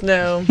work. Yes,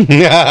 no.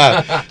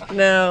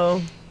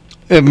 No.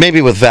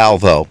 Maybe with Val,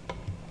 though.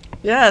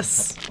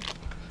 Yes.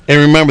 And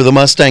remember, the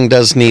Mustang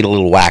does need a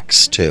little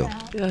wax, too.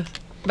 Yes.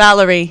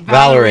 Valerie.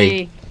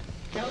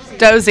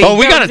 Dozy. Oh,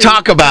 we got to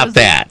talk about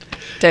that.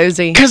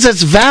 Dozy. Because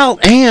it's Val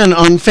Ann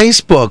on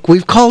Facebook.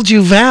 We've called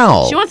you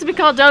Val. She wants to be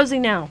called Dozy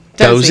now.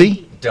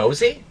 Dozy?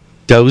 Dozy?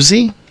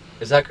 Dozy?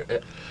 Is that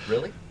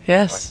really?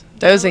 Yes.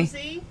 Dozy.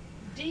 Dozy,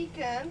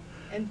 Deacon,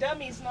 and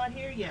Dummy's not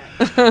here yet.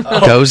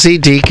 Dozy,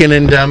 Deacon,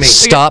 and Dummy.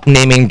 Stop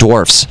naming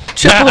dwarfs.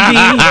 Triple D.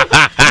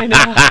 I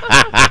know.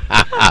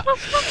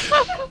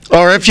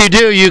 Or if you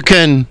do, you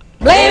can...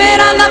 Blame it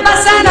on the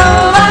bossa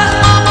nova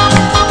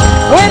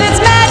with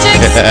its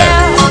magic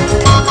spell.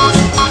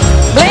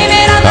 Blame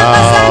it on the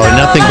bossa nova.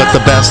 Nothing but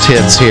the best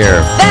hits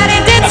here. That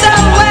he did so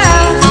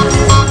well.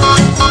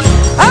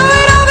 Oh,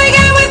 it all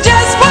began with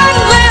just one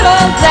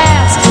little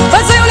dance,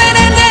 but soon it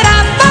ended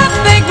up a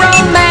big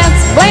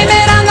romance. Blame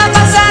it on the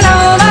bossa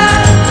nova,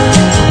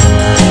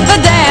 the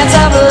dance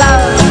of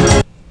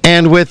love.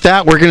 And with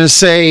that, we're going to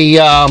say...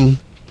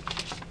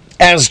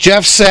 as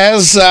Jeff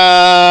says,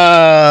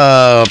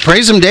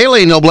 praise him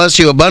daily and he'll bless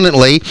you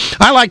abundantly.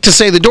 I like to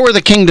say the door of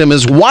the kingdom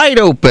is wide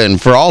open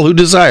for all who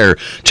desire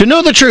to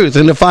know the truth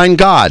and to find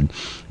God.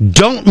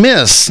 Don't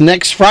miss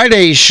next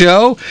Friday's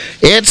show.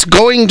 It's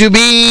going to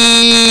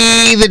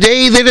be the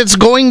day that it's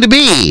going to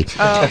be.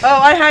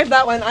 I have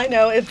that one. I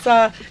know. It's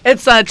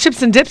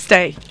Chips and Dips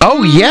Day.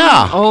 Oh,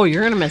 yeah. Oh,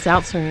 you're going to miss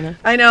out, Serena.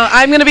 I know.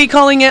 I'm going to be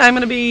calling it. I'm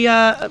going to be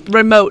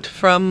remote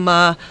from...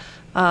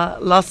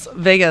 Las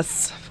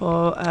Vegas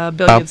for a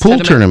billiards pool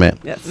tournament.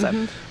 Yes,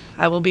 so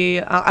I will be.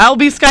 I'll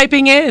be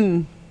Skyping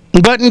in.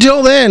 But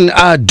until then,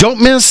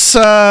 don't miss.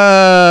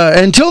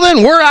 Until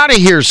then, we're out of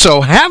here.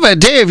 So have a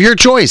day of your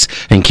choice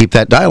and keep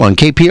that dial on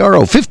KPRO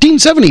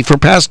 1570 for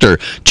Pastor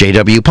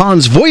J.W.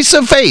 Pond's Voice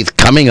of Faith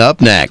coming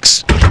up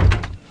next. And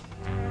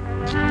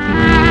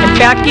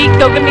Becky,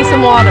 go get me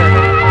some water.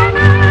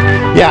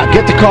 Yeah,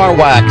 get the car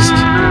waxed.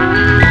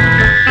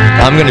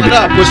 I'm gonna be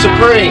up with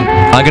Supreme.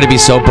 I'm gonna be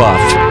so buff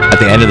at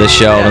the end of the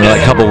show in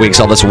like a couple weeks.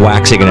 All this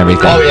waxing and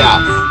everything. Oh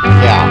yeah,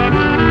 yeah.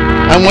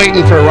 I'm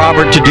waiting for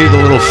Robert to do the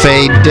little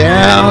fade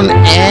down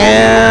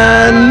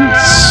and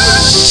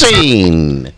scene.